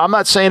 I'm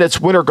not saying it's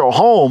win or go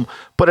home,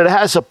 but it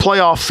has a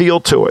playoff feel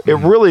to it. It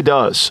really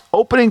does.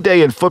 Opening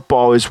day in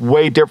football is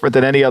way different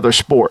than any other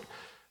sport.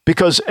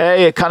 Because,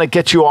 A, it kind of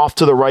gets you off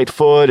to the right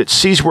foot. It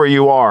sees where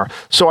you are.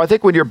 So I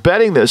think when you're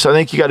betting this, I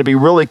think you got to be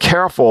really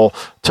careful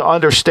to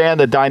understand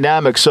the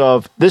dynamics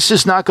of this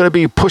is not going to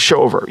be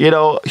pushover.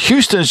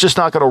 Houston's just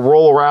not going to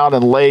roll around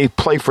and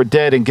play for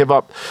dead and give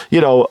up,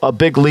 a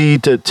big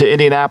lead to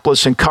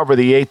Indianapolis and cover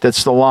the 8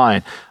 that's the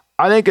line.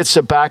 I think it's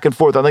a back and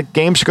forth. I think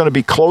games are going to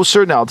be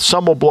closer. Now,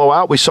 some will blow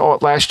out. We saw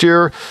it last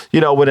year,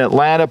 when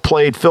Atlanta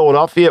played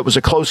Philadelphia. It was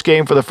a close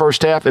game for the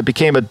first half. It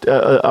became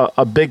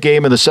a big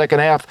game in the second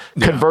half.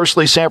 Yeah.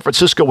 Conversely, San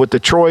Francisco with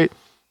Detroit,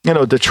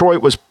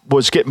 Detroit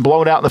was getting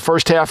blown out in the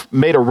first half,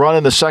 made a run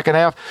in the second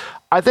half.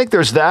 I think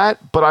there's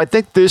that, but I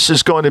think this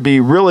is going to be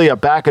really a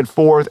back and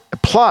forth.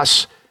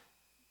 Plus,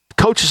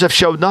 coaches have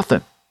showed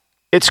nothing.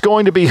 It's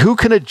going to be who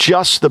can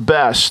adjust the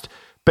best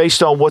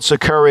based on what's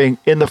occurring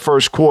in the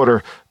first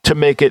quarter to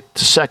make it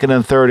to second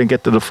and third and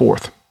get to the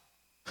fourth.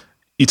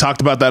 You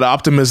talked about that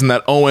optimism,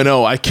 that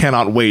 0-0. I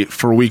cannot wait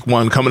for week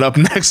 1 coming up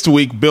next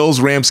week.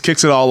 Bills-Rams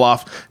kicks it all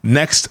off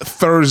next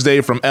Thursday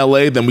from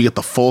LA. Then we get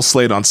the full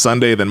slate on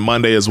Sunday, then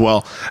Monday as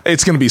well.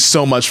 It's going to be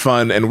so much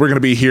fun, and we're going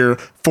to be here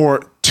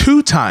for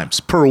 2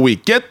 times per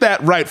week. Get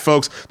that right,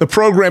 folks. The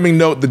programming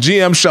note, the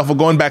GM Shuffle,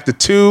 going back to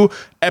 2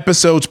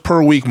 episodes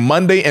per week,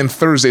 Monday and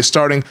Thursday,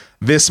 starting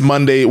this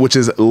Monday, which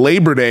is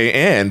Labor Day.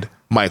 And,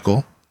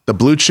 Michael, the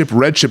Blue Chip,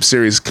 Red Chip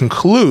series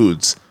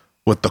concludes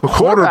with the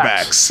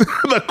quarterbacks.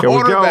 The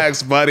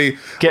quarterbacks, buddy.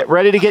 Get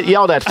ready to get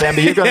yelled at,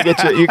 family. You're going to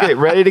get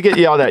ready to get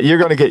yelled at. You're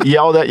going to get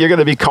yelled at. You're going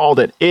to be called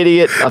an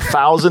idiot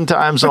 1,000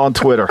 times on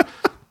Twitter.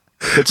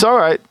 It's all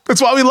right.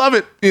 That's why we love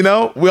it.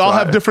 We all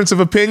have difference of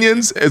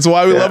opinions. It's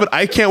why we love it.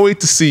 I can't wait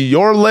to see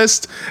your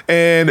list.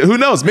 And who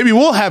knows? Maybe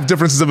we'll have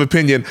differences of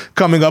opinion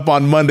coming up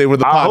on Monday with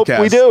the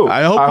podcast.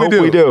 I hope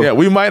we do. Yeah,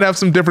 we might have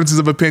some differences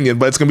of opinion,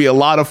 but it's going to be a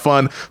lot of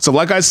fun. So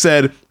like I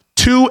said,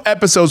 2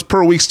 episodes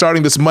per week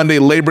starting this Monday,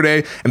 Labor Day,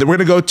 and then we're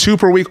going to go 2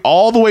 per week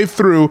all the way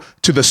through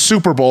to the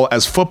Super Bowl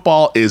as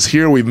football is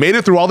here. We've made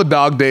it through all the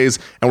dog days,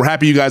 and we're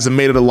happy you guys have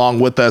made it along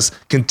with us.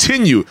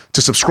 Continue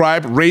to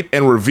subscribe, rate,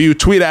 and review.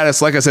 Tweet at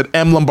us. Like I said,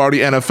 M Lombardi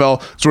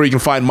NFL is where you can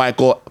find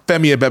Michael.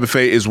 Femi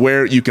Abebefe is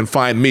where you can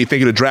find me. Thank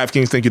you to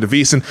DraftKings. Thank you to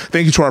VSiN.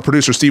 Thank you to our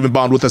producer, Stephen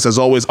Bond, with us as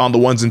always on the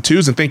ones and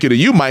twos. And thank you to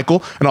you,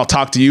 Michael, and I'll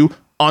talk to you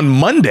on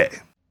Monday.